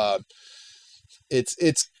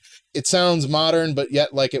 It sounds modern, but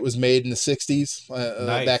yet like it was made in the 60s,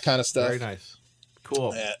 Nice. that kind of stuff. Very nice.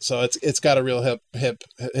 Cool. Yeah, so it's got a real hip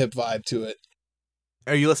vibe to it.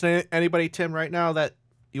 Are you listening to anybody, Tim, right now that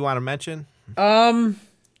you want to mention?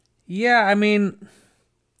 Yeah, I mean,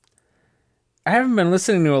 I haven't been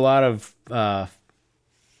listening to a lot of,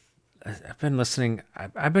 I've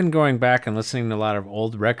been going back and listening to a lot of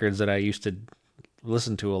old records that I used to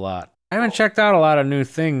listen to a lot. I haven't checked out a lot of new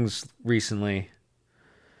things recently.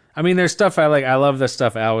 I mean, there's stuff I like. I love the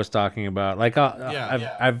stuff Al was talking about. Like,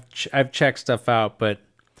 I've checked stuff out, but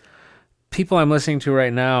people I'm listening to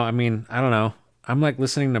right now, I mean, I don't know. I'm like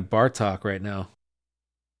listening to Bartok right now.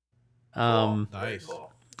 Nice.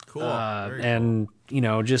 Cool. And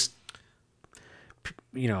just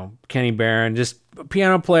Kenny Barron, just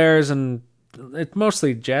piano players, and it's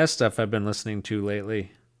mostly jazz stuff I've been listening to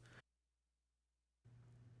lately.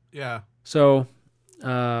 Yeah. So,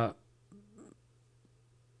 kind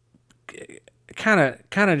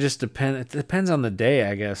of just depends. It depends on the day,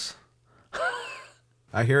 I guess.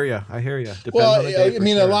 I hear you. Depends Well, on the day, I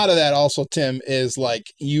mean, sure. a lot of that also, Tim, is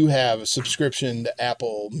like you have a subscription to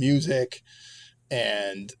Apple Music,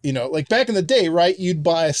 and like back in the day, right? You'd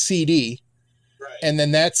buy a CD, right, and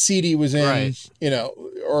then that CD was in, Right.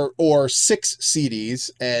 or 6 CDs,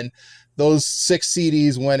 and those 6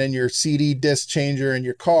 CDs went in your CD disc changer in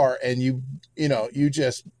your car, and you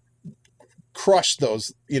just crushed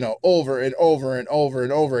those, over and over and over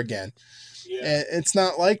and over again. Yeah. And it's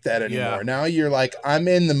not like that anymore. Yeah. Now you're like, I'm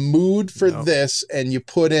in the mood for this, and you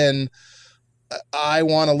put in, I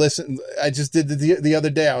want to listen. I just did the other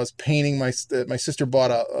day. I was painting my sister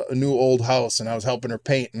bought a new old house, and I was helping her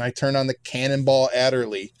paint, and I turned on the Cannonball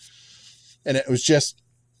Adderley, and it was just,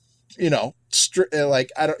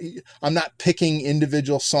 like I'm not picking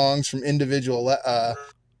individual songs from individual,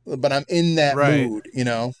 but I'm in that mood,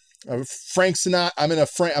 Frank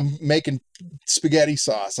Sinatra. I'm making spaghetti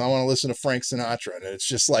sauce. I want to listen to Frank Sinatra, and it's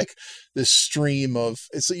just like this stream of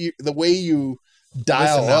the way you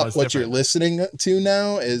dial up what you're listening to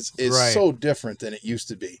now is so different than it used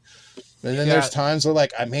to be. And then there's times where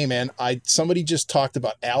like, hey man, somebody just talked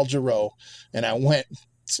about Al Jarreau, and I went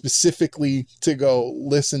specifically to go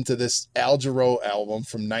listen to this Al Jarreau album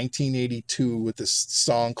from 1982 with this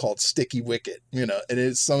song called Sticky Wicket. It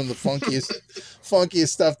is some of the funkiest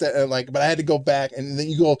stuff that but I had to go back, and then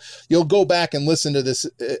you'll go back and listen to this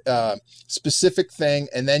specific thing,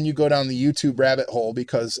 and then you go down the YouTube rabbit hole,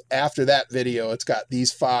 because after that video, it's got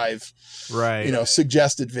these 5,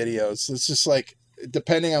 suggested videos. So it's just like,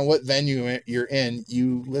 depending on what venue you're in,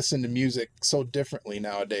 you listen to music so differently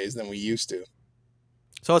nowadays than we used to.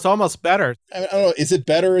 So it's almost better. I don't know. Is it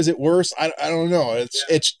better? Is it worse? I don't know.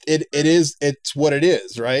 It's what it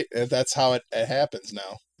is, right? That's how it happens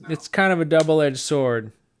now. It's kind of a double-edged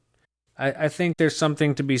sword. I think there's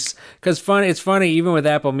something to be, because it's funny, even with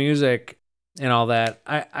Apple Music and all that,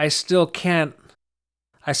 I still can't,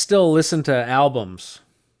 I still listen to albums.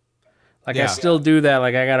 Like I still do that.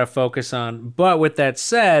 Like I got to focus on. But with that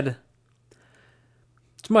said,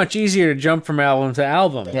 it's much easier to jump from album to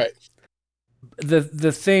album. Right.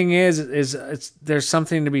 The thing is it's there's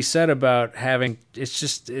something to be said about having.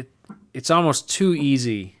 It's almost too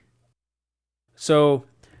easy. So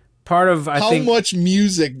part of I think how much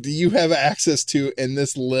music do you have access to in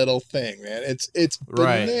this little thing, man? It's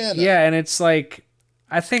Right. banana. Yeah, and it's like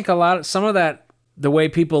I think some of that the way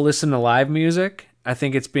people listen to live music, I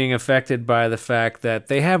think it's being affected by the fact that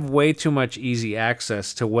they have way too much easy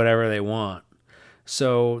access to whatever they want.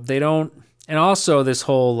 So they don't, and also this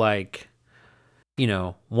whole 1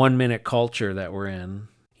 minute culture that we're in,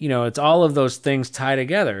 it's all of those things tie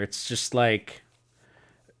together. It's just like,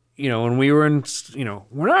 when we were in,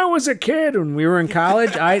 when I was a kid, when we were in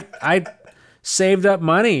college, I saved up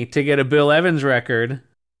money to get a Bill Evans record.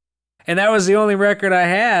 And that was the only record I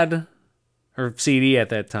had, or CD at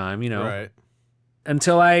that time, Right.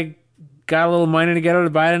 until I got a little money together to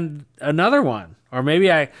buy another one. Or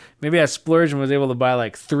maybe I splurged and was able to buy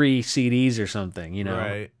like 3 CDs or something,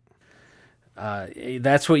 Right.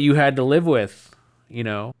 That's what you had to live with,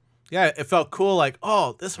 Yeah, it felt cool. Like,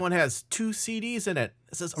 oh, this one has 2 CDs in it.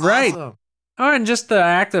 This is awesome. Right. Oh, and just the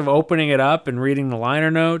act of opening it up and reading the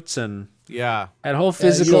liner notes and Yeah. that whole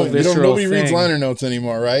physical, visceral nobody thing. reads liner notes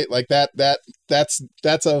anymore, right? Like that's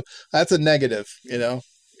a negative. You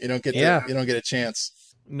don't get you don't get a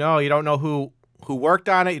chance. No, you don't know who worked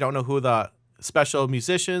on it. You don't know who the special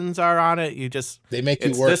musicians are on it. You just They make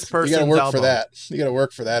you it's work. this You got to person's work album. for that. You got to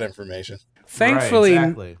work for that information. Thankfully, Right,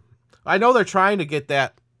 exactly. I know they're trying to get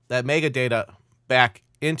that mega data back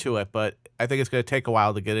into it, but I think it's going to take a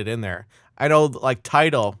while to get it in there. I know like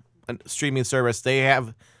Tidal, a streaming service, they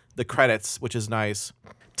have the credits, which is nice.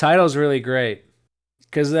 Tidal's really great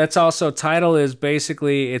because that's also Tidal is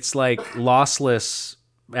basically it's like lossless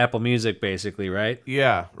Apple Music, basically, right?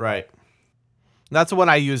 Yeah, right. And that's the one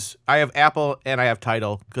I use. I have Apple and I have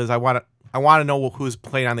Tidal because I want to know who's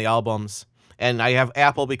playing on the albums, and I have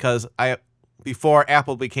Apple because before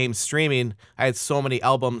Apple became streaming, I had so many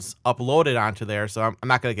albums uploaded onto there, so I'm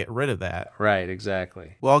not going to get rid of that. Right,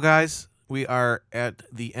 exactly. Well, guys, we are at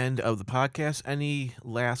the end of the podcast. Any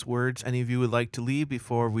last words any of you would like to leave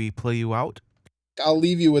before we play you out? I'll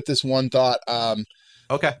leave you with this one thought.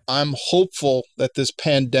 Okay. I'm hopeful that this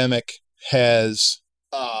pandemic has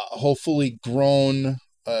hopefully grown.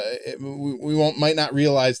 We might not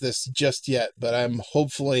realize this just yet, but I'm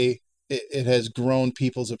hopefully it has grown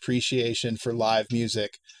people's appreciation for live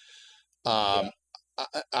music. I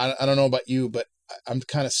don't know about you, but I'm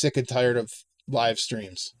kind of sick and tired of live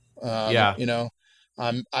streams. It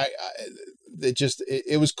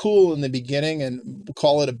was cool in the beginning, and we'll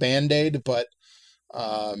call it a Band-Aid, but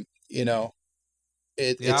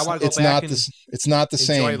it's not the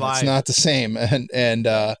same. live. It's not the same. And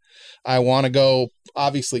I want to go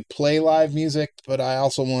obviously play live music, but I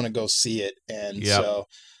also want to go see it. And so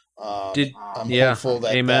I'm hopeful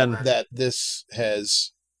that, amen. that this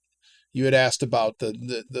has, you had asked about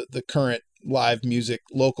the current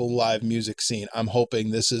local live music scene. I'm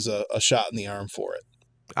hoping this is a shot in the arm for it.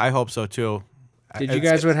 I hope so too. Did you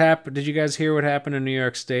guys hear what happened in New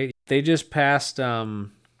York State? They just passed a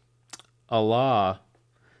law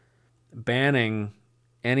banning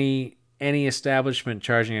any establishment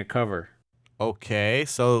charging a cover. Okay,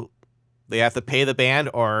 so they have to pay the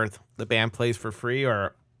band, or the band plays for free,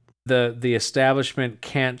 or the establishment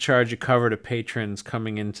can't charge a cover to patrons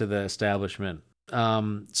coming into the establishment.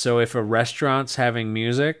 So if a restaurant's having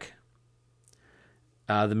music,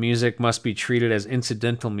 the music must be treated as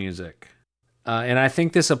incidental music. And I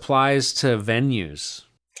think this applies to venues.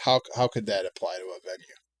 How could that apply to a venue?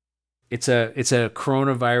 It's a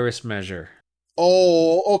coronavirus measure.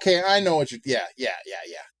 Oh, okay. I know what you. Yeah.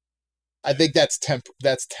 I think that's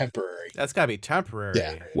temporary. that's got to be temporary.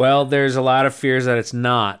 Yeah. Well, there's a lot of fears that it's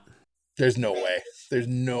not. There's no way. There's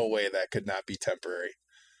no way that could not be temporary.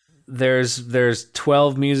 There's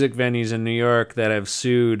 12 music venues in New York that have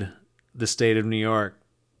sued the state of New York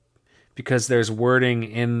because there's wording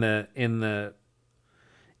in the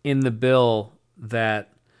bill that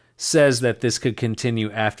says that this could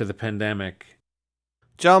continue after the pandemic.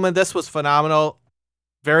 Gentlemen, this was phenomenal.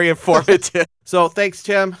 Very informative. So thanks,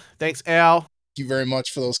 Tim. Thanks, Al. Thank you very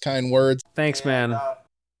much for those kind words. Thanks, man.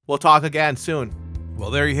 We'll talk again soon.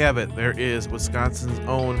 Well, there you have it. There is Wisconsin's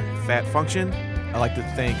own Fat Function. I'd like to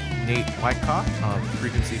thank Nate Wyckoff of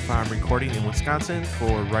Frequency Farm Recording in Wisconsin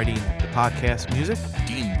for writing the podcast music.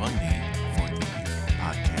 Dean Bundy for the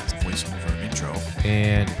podcast voiceover intro.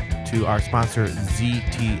 And to our sponsor,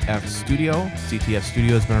 ZTF Studio. ZTF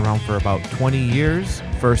Studio has been around for about 20 years,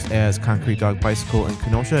 first as Concrete Dog Bicycle in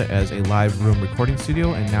Kenosha as a live room recording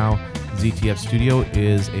studio, and now ZTF Studio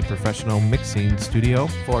is a professional mixing studio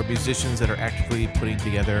for musicians that are actively putting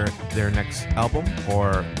together their next album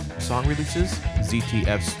or song releases.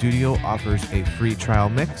 ZTF Studio offers a free trial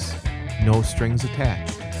mix, no strings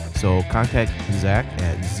attached. So contact Zach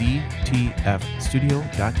at ztfstudio.com.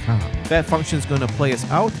 Fat Function's going to play us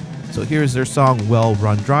out. So here's their song Well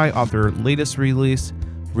Run Dry off their latest release,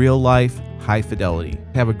 Real Life High Fidelity.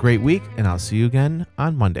 Have a great week, and I'll see you again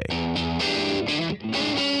on Monday.